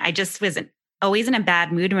lighting. And I just was always in a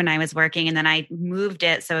bad mood when I was working. And then I moved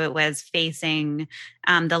it so it was facing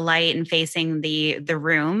the light and facing the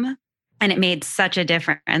room. And it made such a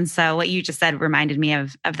difference. So what you just said reminded me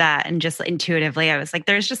of that. And just intuitively, I was like,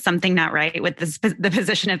 there's just something not right with the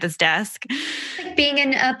position of this desk. Like being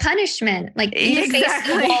in a punishment, like you face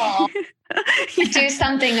the wall. Do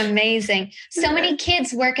something amazing. So many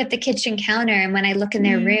kids work at the kitchen counter, and when I look in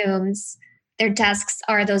their rooms, their desks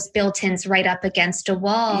are those built-ins right up against a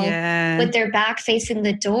wall with their back facing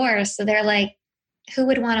the door. So they're like, who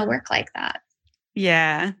would want to work like that?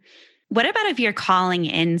 Yeah. What about if you're calling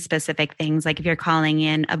in specific things, like if you're calling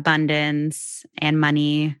in abundance and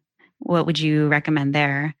money, what would you recommend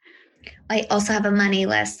there? I also have a money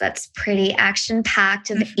list that's pretty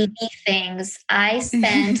action-packed of 80 things.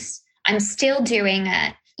 I'm still doing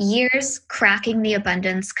it, years cracking the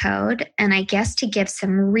abundance code. And I guess to give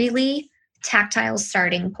some really tactile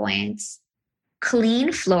starting points,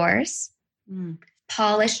 clean floors,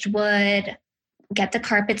 polished wood, get the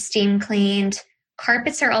carpet steam cleaned.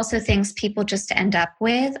 Carpets are also things people just end up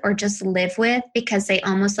with or just live with because they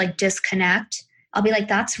almost like disconnect. I'll be like,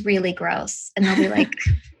 that's really gross. And they'll be like,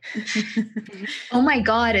 oh my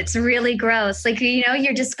God, it's really gross. Like,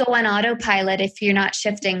 you just go on autopilot if you're not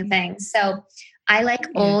shifting things. So I like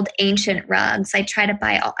old ancient rugs.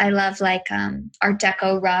 I love like Art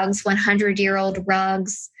Deco rugs, 100-year-old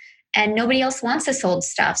rugs. And nobody else wants this old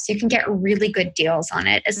stuff. So you can get really good deals on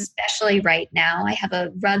it, especially right now. I have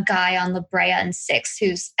a rug guy on La Brea and 6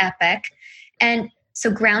 who's epic. And so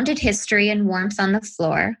grounded history and warmth on the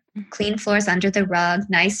floor, clean floors under the rug,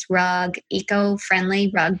 nice rug,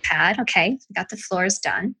 eco-friendly rug pad. Okay, got the floors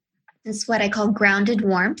done. It's what I call grounded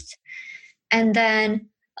warmth. And then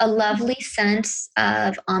a lovely sense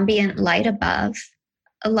of ambient light above.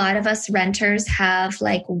 A lot of us renters have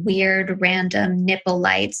like weird random nipple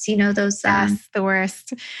lights, those the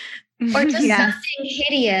worst. Or just something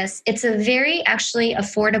hideous. It's a very actually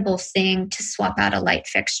affordable thing to swap out a light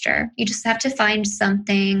fixture. You just have to find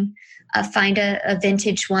something, find a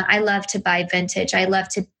vintage one. I love to buy vintage. I love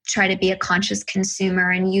to try to be a conscious consumer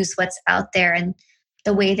and use what's out there. And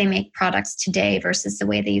the way they make products today versus the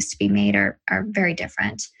way they used to be made are very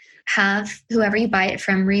different. Have whoever you buy it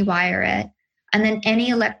from rewire it. And then any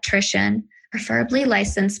electrician, preferably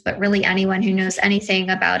licensed, but really anyone who knows anything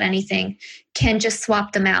about anything, can just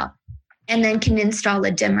swap them out and then can install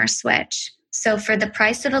a dimmer switch. So for the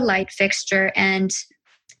price of a light fixture and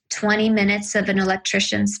 20 minutes of an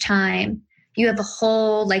electrician's time, you have a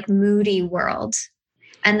whole like moody world.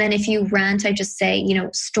 And then if you rent, I just say,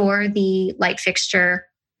 store the light fixture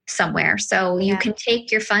somewhere. So you can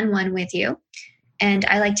take your fun one with you. And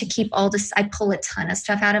I like to keep all this, I pull a ton of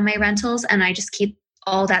stuff out of my rentals and I just keep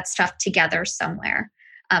all that stuff together somewhere.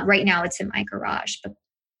 Right now it's in my garage, but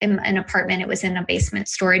in an apartment, it was in a basement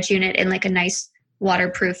storage unit in like a nice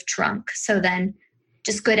waterproof trunk. So then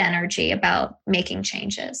just good energy about making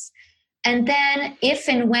changes. And then if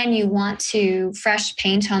and when you want to fresh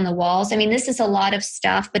paint on the walls, I mean, this is a lot of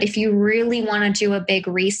stuff, but if you really want to do a big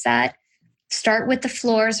reset, start with the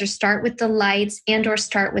floors or start with the lights and or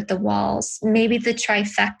start with the walls. Maybe the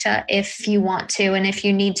trifecta if you want to and if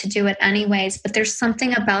you need to do it anyways. But there's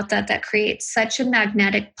something about that creates such a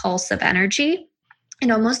magnetic pulse of energy.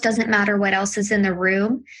 It almost doesn't matter what else is in the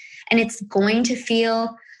room. And it's going to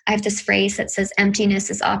feel, I have this phrase that says emptiness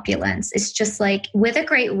is opulence. It's just like with a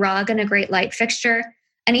great rug and a great light fixture.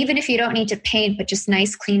 And even if you don't need to paint, but just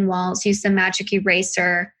nice clean walls, use the magic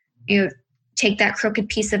eraser, take that crooked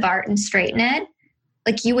piece of art and straighten it.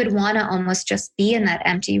 Like you would want to almost just be in that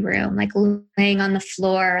empty room, like laying on the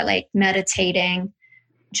floor, like meditating,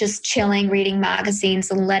 just chilling, reading magazines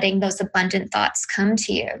and letting those abundant thoughts come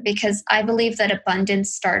to you. Because I believe that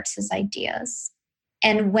abundance starts as ideas.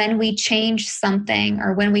 And when we change something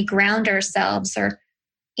or when we ground ourselves, or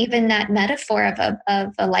even that metaphor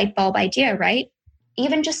of a light bulb idea, right?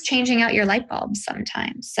 Even just changing out your light bulbs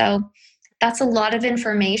sometimes. So that's a lot of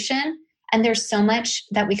information. And there's so much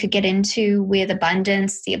that we could get into with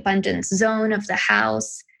abundance, the abundance zone of the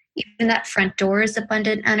house, even that front door is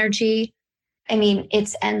abundant energy. I mean,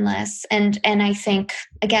 it's endless. And I think,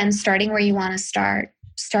 again, starting where you want to start,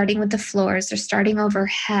 starting with the floors or starting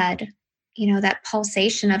overhead, that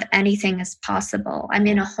pulsation of anything is possible. I'm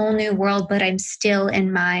in a whole new world, but I'm still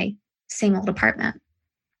in my same old apartment.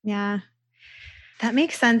 Yeah. That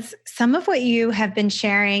makes sense. Some of what you have been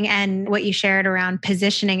sharing and what you shared around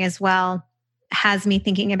positioning as well has me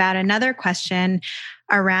thinking about another question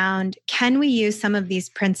around, can we use some of these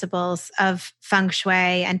principles of Feng Shui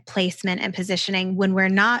and placement and positioning when we're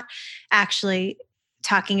not actually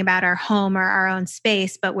talking about our home or our own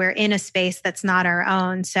space, but we're in a space that's not our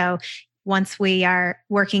own? So once we are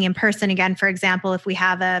working in person again, for example, if we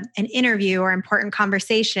have an interview or important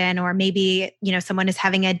conversation, or maybe, someone is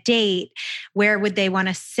having a date, where would they want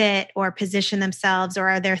to sit or position themselves? Or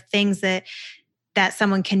are there things that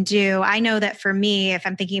someone can do? I know that for me, if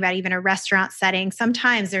I'm thinking about even a restaurant setting,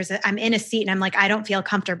 sometimes I'm in a seat and I'm like, I don't feel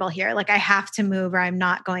comfortable here. Like I have to move or I'm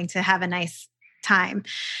not going to have a nice time.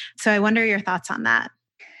 So I wonder your thoughts on that.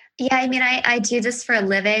 Yeah, I mean, I do this for a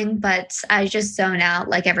living, but I just zone out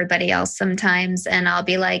like everybody else sometimes. And I'll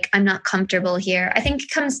be like, I'm not comfortable here. I think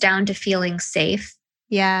it comes down to feeling safe.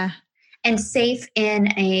 Yeah. And safe in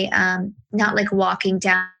a, not like walking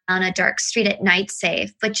down a dark street at night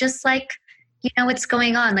safe, but just like, what's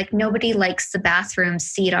going on. Like nobody likes the bathroom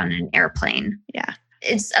seat on an airplane. Yeah.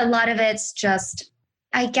 It's a lot of it's just,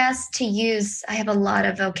 I guess I have a lot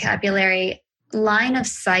of vocabulary. Line of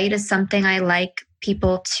sight is something I like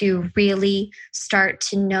people to really start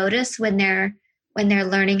to notice when they're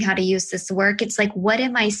learning how to use this work. It's like, what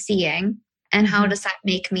am I seeing and how does that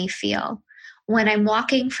make me feel? When I'm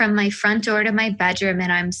walking from my front door to my bedroom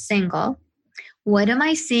and I'm single, what am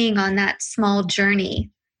I seeing on that small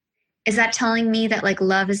journey? Is that telling me that like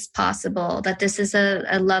love is possible, that this is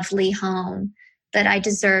a lovely home, that I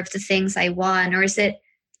deserve the things I want? Or is it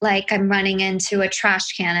like I'm running into a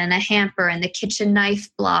trash can and a hamper and the kitchen knife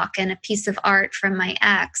block and a piece of art from my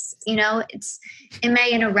ex? Am I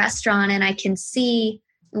in a restaurant and I can see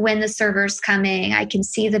when the server's coming, I can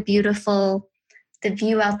see the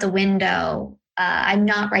view out the window. I'm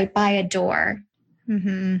not right by a door.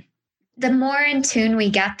 Mm-hmm. The more in tune we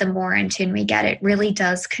get, the more in tune we get. It really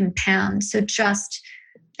does compound. So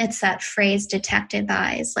it's that phrase, detective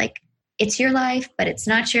eyes, like it's your life, but it's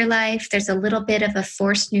not your life. There's a little bit of a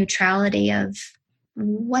forced neutrality of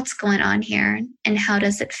what's going on here and how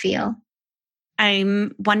does it feel?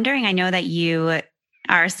 I'm wondering, I know that you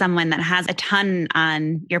are someone that has a ton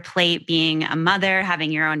on your plate, being a mother,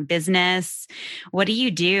 having your own business. What do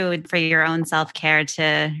you do for your own self-care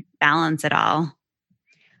to balance it all?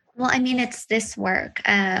 Well, I mean, it's this work.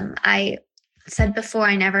 I said before,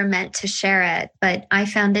 I never meant to share it, but I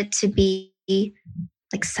found it to be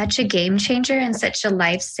like such a game changer and such a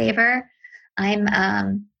lifesaver. I'm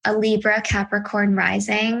a Libra Capricorn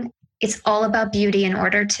rising. It's all about beauty and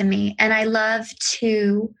order to me. And I love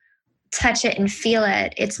to touch it and feel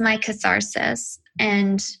it. It's my catharsis.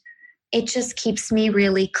 And it just keeps me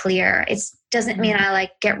really clear. It doesn't mean I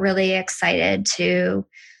like get really excited to,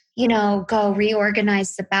 go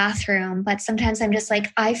reorganize the bathroom. But sometimes I'm just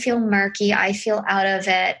like, I feel murky. I feel out of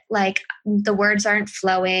it. Like the words aren't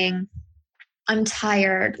flowing. I'm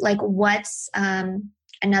tired. Like what's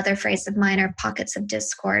another phrase of mine are pockets of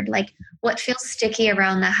discord. Like what feels sticky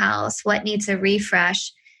around the house? What needs a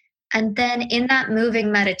refresh? And then in that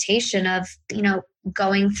moving meditation of,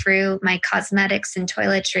 going through my cosmetics and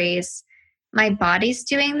toiletries, my body's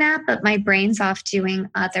doing that, but my brain's off doing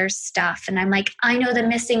other stuff. And I'm like, I know the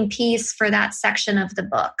missing piece for that section of the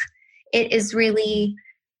book. It is really,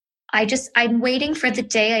 I'm waiting for the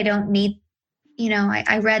day I don't need,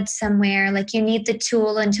 I read somewhere like you need the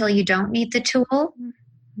tool until you don't need the tool.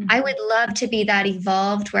 Mm-hmm. I would love to be that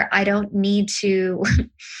evolved where I don't need to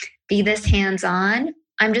be this hands-on.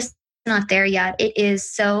 I'm just not there yet. It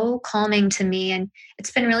is so calming to me. And it's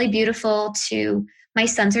been really beautiful my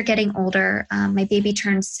sons are getting older. My baby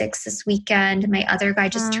turned 6 this weekend. My other guy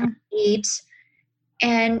just turned 8.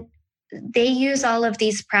 And they use all of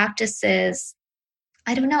these practices.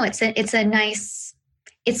 I don't know. It's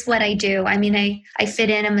what I do. I mean, I fit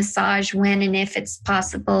in a massage when and if it's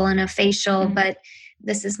possible and a facial, but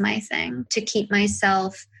this is my thing to keep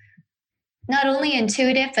myself not only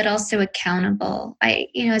intuitive, but also accountable.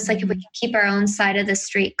 It's like if we can keep our own side of the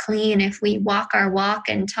street clean, if we walk our walk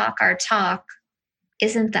and talk our talk,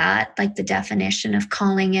 isn't that like the definition of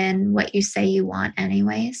calling in what you say you want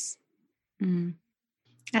anyways? Mm.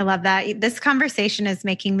 I love that. This conversation is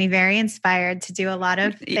making me very inspired to do a lot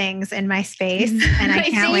of things in my space, and I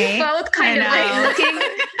can't wait. Both kind of like looking.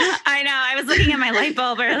 I know. I was looking at my light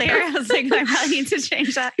bulb earlier. I was like, I probably need to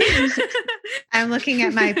change that. I'm looking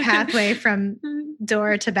at my pathway from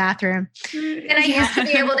door to bathroom. And I used to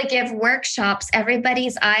be able to give workshops.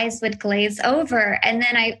 Everybody's eyes would glaze over. And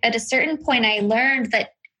then at a certain point, I learned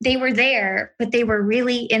that they were there, but they were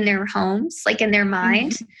really in their homes, like in their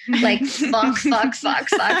mind, like fuck. And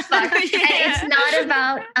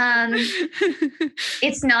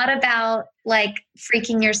it's not about like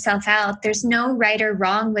freaking yourself out. There's no right or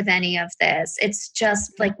wrong with any of this. It's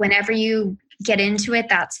just like whenever you get into it,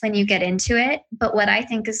 that's when you get into it. But what I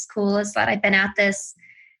think is cool is that I've been at this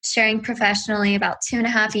sharing professionally about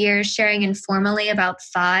 2.5 years, sharing informally about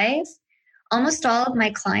 5. Almost all of my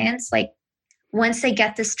clients, like, once they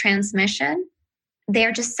get this transmission,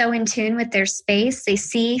 they're just so in tune with their space. They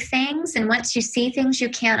see things. And once you see things, you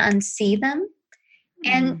can't unsee them.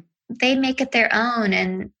 And they make it their own.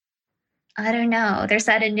 And I don't know, there's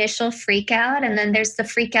that initial freak out. And then there's the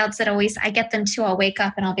freak outs that I get them too. I'll wake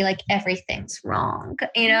up and I'll be like, everything's wrong,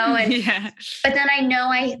 And But then I know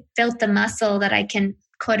I built the muscle that I can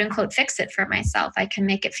quote unquote fix it for myself. I can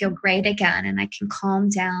make it feel great again. And I can calm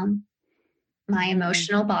down my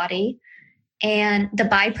emotional body. And the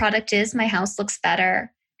byproduct is my house looks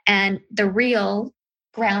better. And the real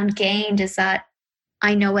ground gained is that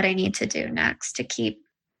I know what I need to do next to keep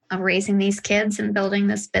raising these kids and building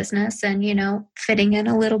this business and, fitting in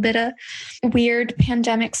a little bit of weird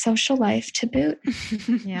pandemic social life to boot.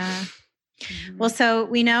 Yeah. Well, so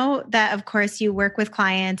we know that, of course, you work with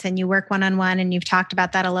clients and you work one-on-one, and you've talked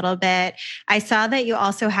about that a little bit. I saw that you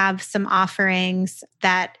also have some offerings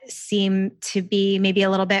that seem to be maybe a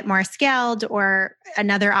little bit more scaled or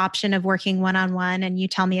another option of working one-on-one. And you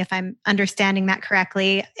tell me if I'm understanding that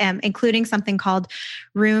correctly, including something called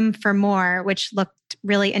Room for More, which looked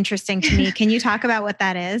really interesting to me. Can you talk about what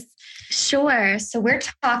that is? Sure. So we're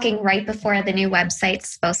talking right before the new website's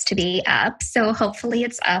supposed to be up. So hopefully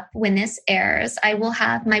it's up when this airs. I will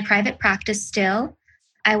have my private practice still.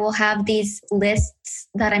 I will have these lists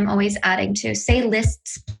that I'm always adding to. Say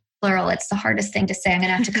lists, plural. It's the hardest thing to say. I'm going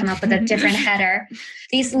to have to come up with a different header.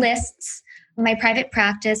 These lists, my private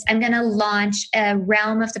practice, I'm going to launch a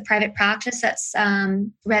realm of the private practice that's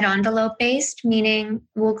red envelope based, meaning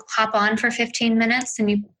we'll hop on for 15 minutes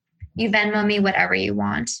and you Venmo me whatever you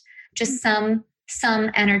want. Just some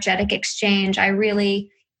energetic exchange.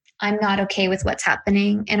 I'm not okay with what's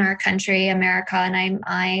happening in our country, America, and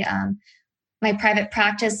my private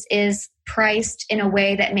practice is priced in a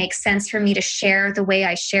way that makes sense for me to share the way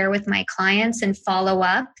I share with my clients and follow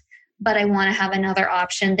up. But I want to have another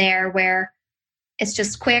option there where it's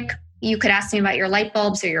just quick. You could ask me about your light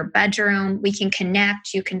bulbs or your bedroom. We can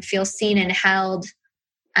connect. You can feel seen and held,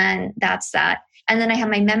 and that's that. And then I have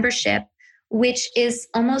my membership, which is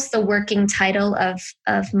almost the working title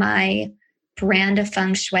of my brand of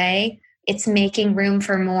Feng Shui. It's making room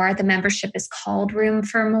for more. The membership is called Room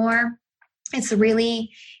for More. It's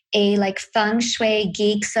really a like Feng Shui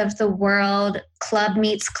geeks of the world, club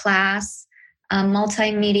meets class,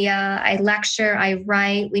 multimedia. I lecture, I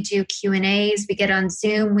write, we do Q&As, we get on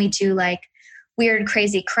Zoom, we do like weird,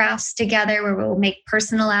 crazy crafts together where we'll make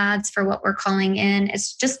personal ads for what we're calling in.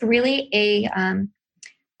 It's just really a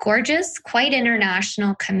gorgeous, quite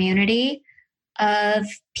international community of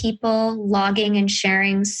people logging and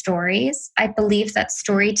sharing stories. I believe that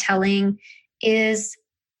storytelling is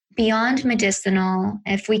beyond medicinal.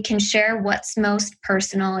 If we can share what's most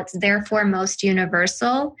personal, it's therefore most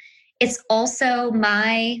universal. it's also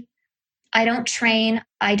I don't train,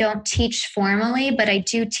 I don't teach formally, but I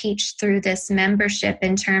do teach through this membership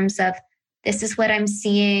in terms of this is what I'm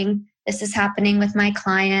seeing. This is happening with my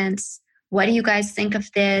clients. What do you guys think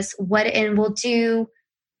of this? And we'll do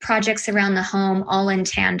projects around the home all in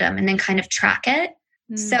tandem and then kind of track it.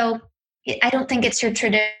 So I don't think it's your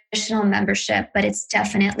traditional membership, but it's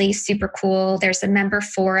definitely super cool. There's a member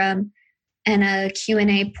forum and a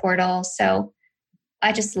Q&A portal. So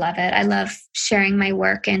I just love it. I love sharing my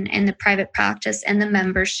work in the private practice and the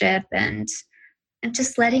membership and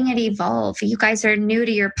just letting it evolve. You guys are new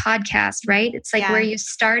to your podcast, right? It's like where you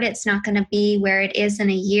start, it's not going to be where it is in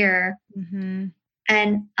a year. Mm-hmm.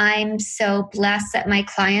 And I'm so blessed that my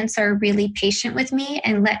clients are really patient with me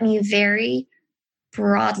and let me very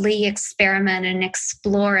broadly experiment and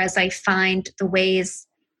explore as I find the ways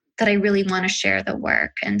that I really want to share the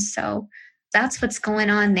work. And so that's what's going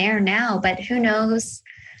on there now, but who knows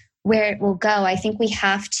where it will go. I think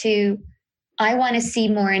I want to see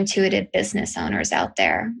more intuitive business owners out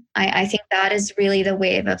there. I think that is really the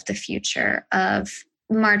wave of the future of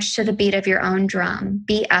march to the beat of your own drum,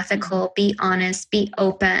 be ethical, be honest, be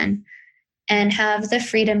open, and have the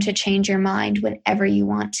freedom to change your mind whenever you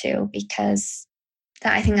want to, because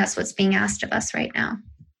I think that's what's being asked of us right now.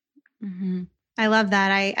 Mm-hmm. I love that.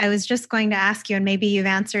 I was just going to ask you, and maybe you've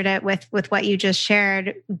answered it with what you just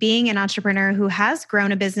shared, being an entrepreneur who has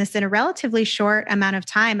grown a business in a relatively short amount of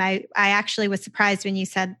time. I actually was surprised when you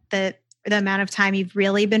said that the amount of time you've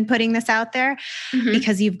really been putting this out there,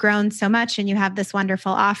 because you've grown so much and you have this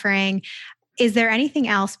wonderful offering. Is there anything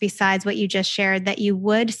else besides what you just shared that you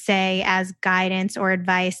would say as guidance or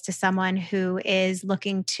advice to someone who is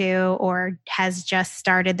looking to or has just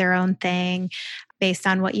started their own thing based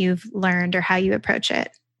on what you've learned or how you approach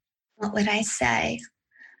it? What would I say?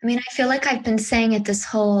 I mean, I feel like I've been saying it this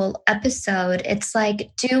whole episode. It's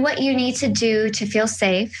like, do what you need to do to feel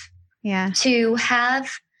safe. Yeah. To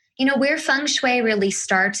have, where Feng Shui really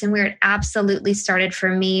starts and where it absolutely started for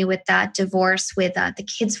me with that divorce with the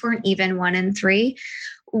kids weren't even 1 and 3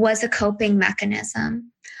 was a coping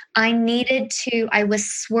mechanism. I was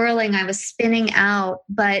swirling, I was spinning out,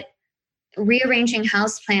 but rearranging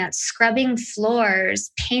houseplants, scrubbing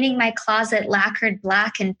floors, painting my closet lacquered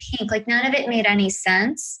black and pink, like none of it made any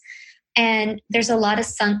sense. And there's a lot of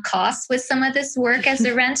sunk costs with some of this work as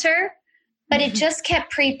a renter. But it just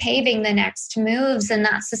kept pre-paving the next moves. And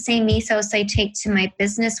that's the same ethos I take to my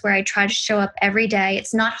business, where I try to show up every day.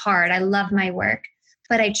 It's not hard. I love my work.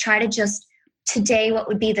 But I try to just, today, what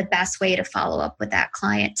would be the best way to follow up with that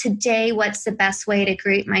client? Today, what's the best way to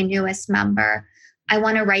greet my newest member? I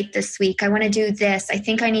want to write this week. I want to do this. I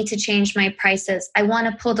think I need to change my prices. I want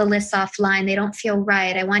to pull the lists offline. They don't feel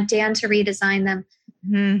right. I want Dan to redesign them.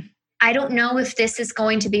 Mm-hmm. I don't know if this is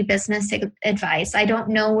going to be business advice. I don't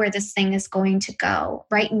know where this thing is going to go.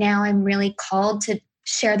 Right now, I'm really called to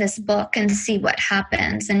share this book and to see what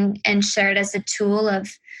happens and share it as a tool of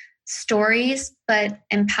stories, but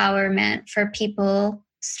empowerment for people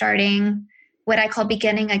starting what I call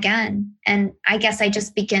beginning again. And I guess I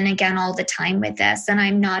just begin again all the time with this. And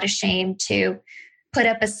I'm not ashamed to put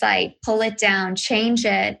up a site, pull it down, change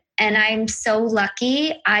it. And I'm so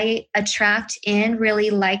lucky I attract in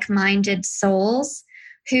really like-minded souls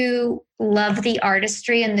who love the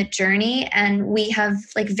artistry and the journey. And we have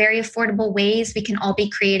like very affordable ways we can all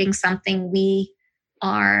be creating something we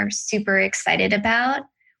are super excited about.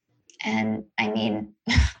 And I mean,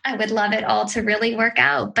 I would love it all to really work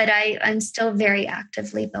out, but I'm still very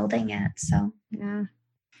actively building it. So, yeah.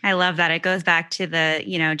 I love that. It goes back to the,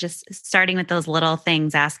 just starting with those little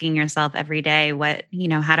things, asking yourself every day,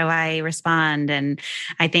 how do I respond? And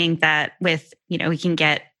I think that with, we can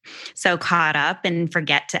get so caught up and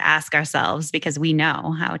forget to ask ourselves because we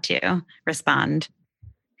know how to respond.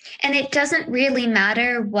 And it doesn't really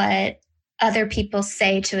matter what other people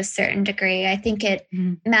say to a certain degree. I think it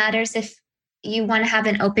matters if you want to have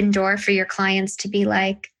an open door for your clients to be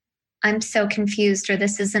like, I'm so confused, or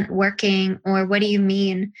this isn't working, or what do you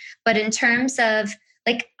mean? But in terms of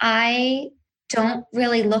I don't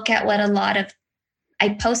really look at what I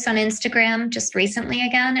post on Instagram just recently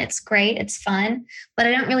again. It's great. It's fun, but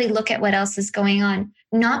I don't really look at what else is going on.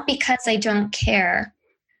 Not because I don't care,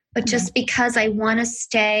 but just because I want to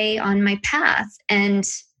stay on my path. And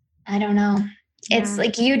I don't know. It's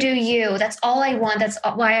like, you do you. That's all I want. That's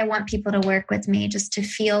why I want people to work with me, just to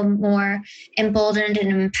feel more emboldened and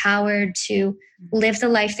empowered to live the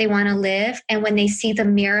life they want to live. And when they see the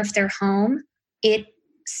mirror of their home, it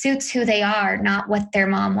suits who they are, not what their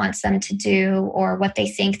mom wants them to do or what they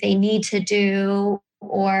think they need to do.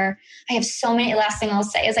 Or last thing I'll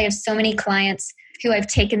say is I have so many clients who I've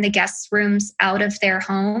taken the guest rooms out of their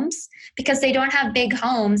homes because they don't have big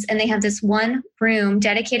homes and they have this one room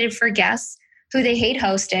dedicated for guests who they hate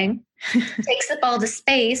hosting, takes up all the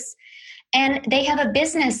space. And they have a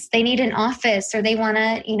business, they need an office, or they want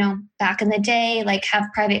to, back in the day, like have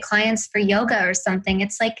private clients for yoga or something.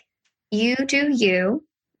 It's like, you, do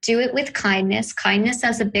it with kindness. Kindness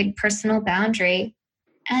as a big personal boundary.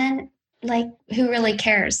 And like, who really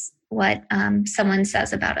cares what someone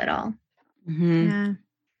says about it all? Mm-hmm. Yeah.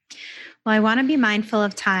 Well, I want to be mindful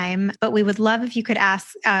of time, but we would love if you could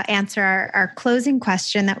answer our closing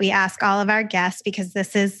question that we ask all of our guests, because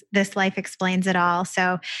this life explains it all.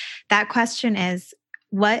 So that question is,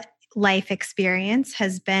 what life experience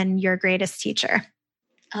has been your greatest teacher?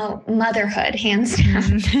 Oh, motherhood, hands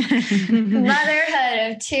down.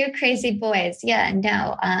 Motherhood of two crazy boys. Yeah,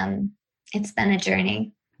 no, it's been a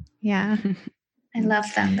journey. Yeah. I love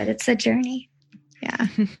them, but it's a journey. Yeah.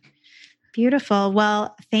 Beautiful.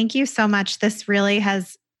 Well, thank you so much. This really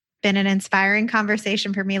has been an inspiring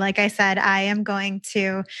conversation for me. Like I said, I am going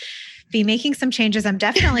to be making some changes. I'm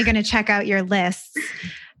definitely going to check out your lists.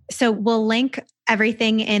 So we'll link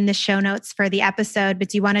everything in the show notes for the episode, but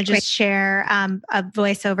do you want to just share a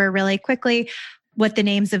voiceover really quickly, what the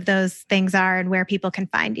names of those things are and where people can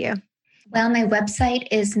find you? Well, my website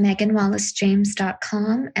is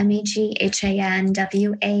MeghanWallaceJames.com,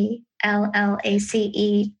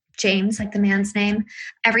 MEGHANWALLACE, James, like the man's name.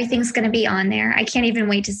 Everything's going to be on there. I can't even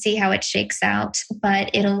wait to see how it shakes out,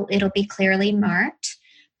 but it'll be clearly marked.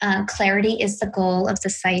 Clarity is the goal of the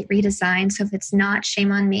site redesign. So if it's not,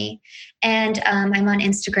 shame on me. And I'm on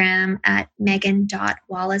Instagram at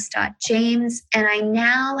Meghan.Wallace.James. And I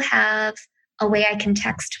now have a way I can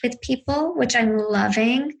text with people, which I'm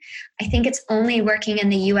loving. I think it's only working in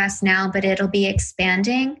the US now, but it'll be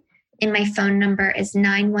expanding. And my phone number is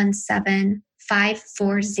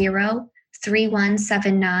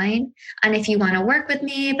 917-540-3179. And if you want to work with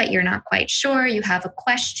me, but you're not quite sure, you have a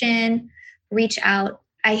question, reach out.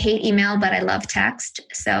 I hate email, but I love text.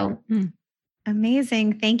 So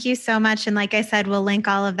amazing. Thank you so much. And like I said, we'll link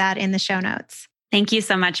all of that in the show notes. Thank you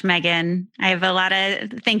so much, Meghan. I have a lot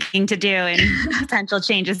of thinking to do and potential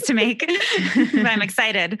changes to make, but I'm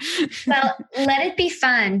excited. Well, let it be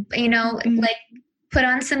fun. Like put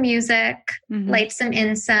on some music, light some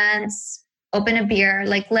incense, open a beer,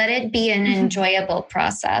 like let it be an enjoyable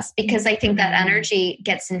process, because I think that energy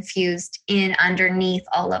gets infused in underneath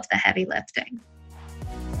all of the heavy lifting.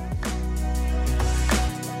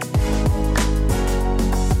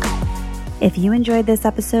 If you enjoyed this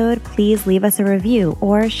episode, please leave us a review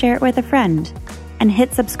or share it with a friend. And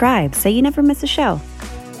hit subscribe so you never miss a show.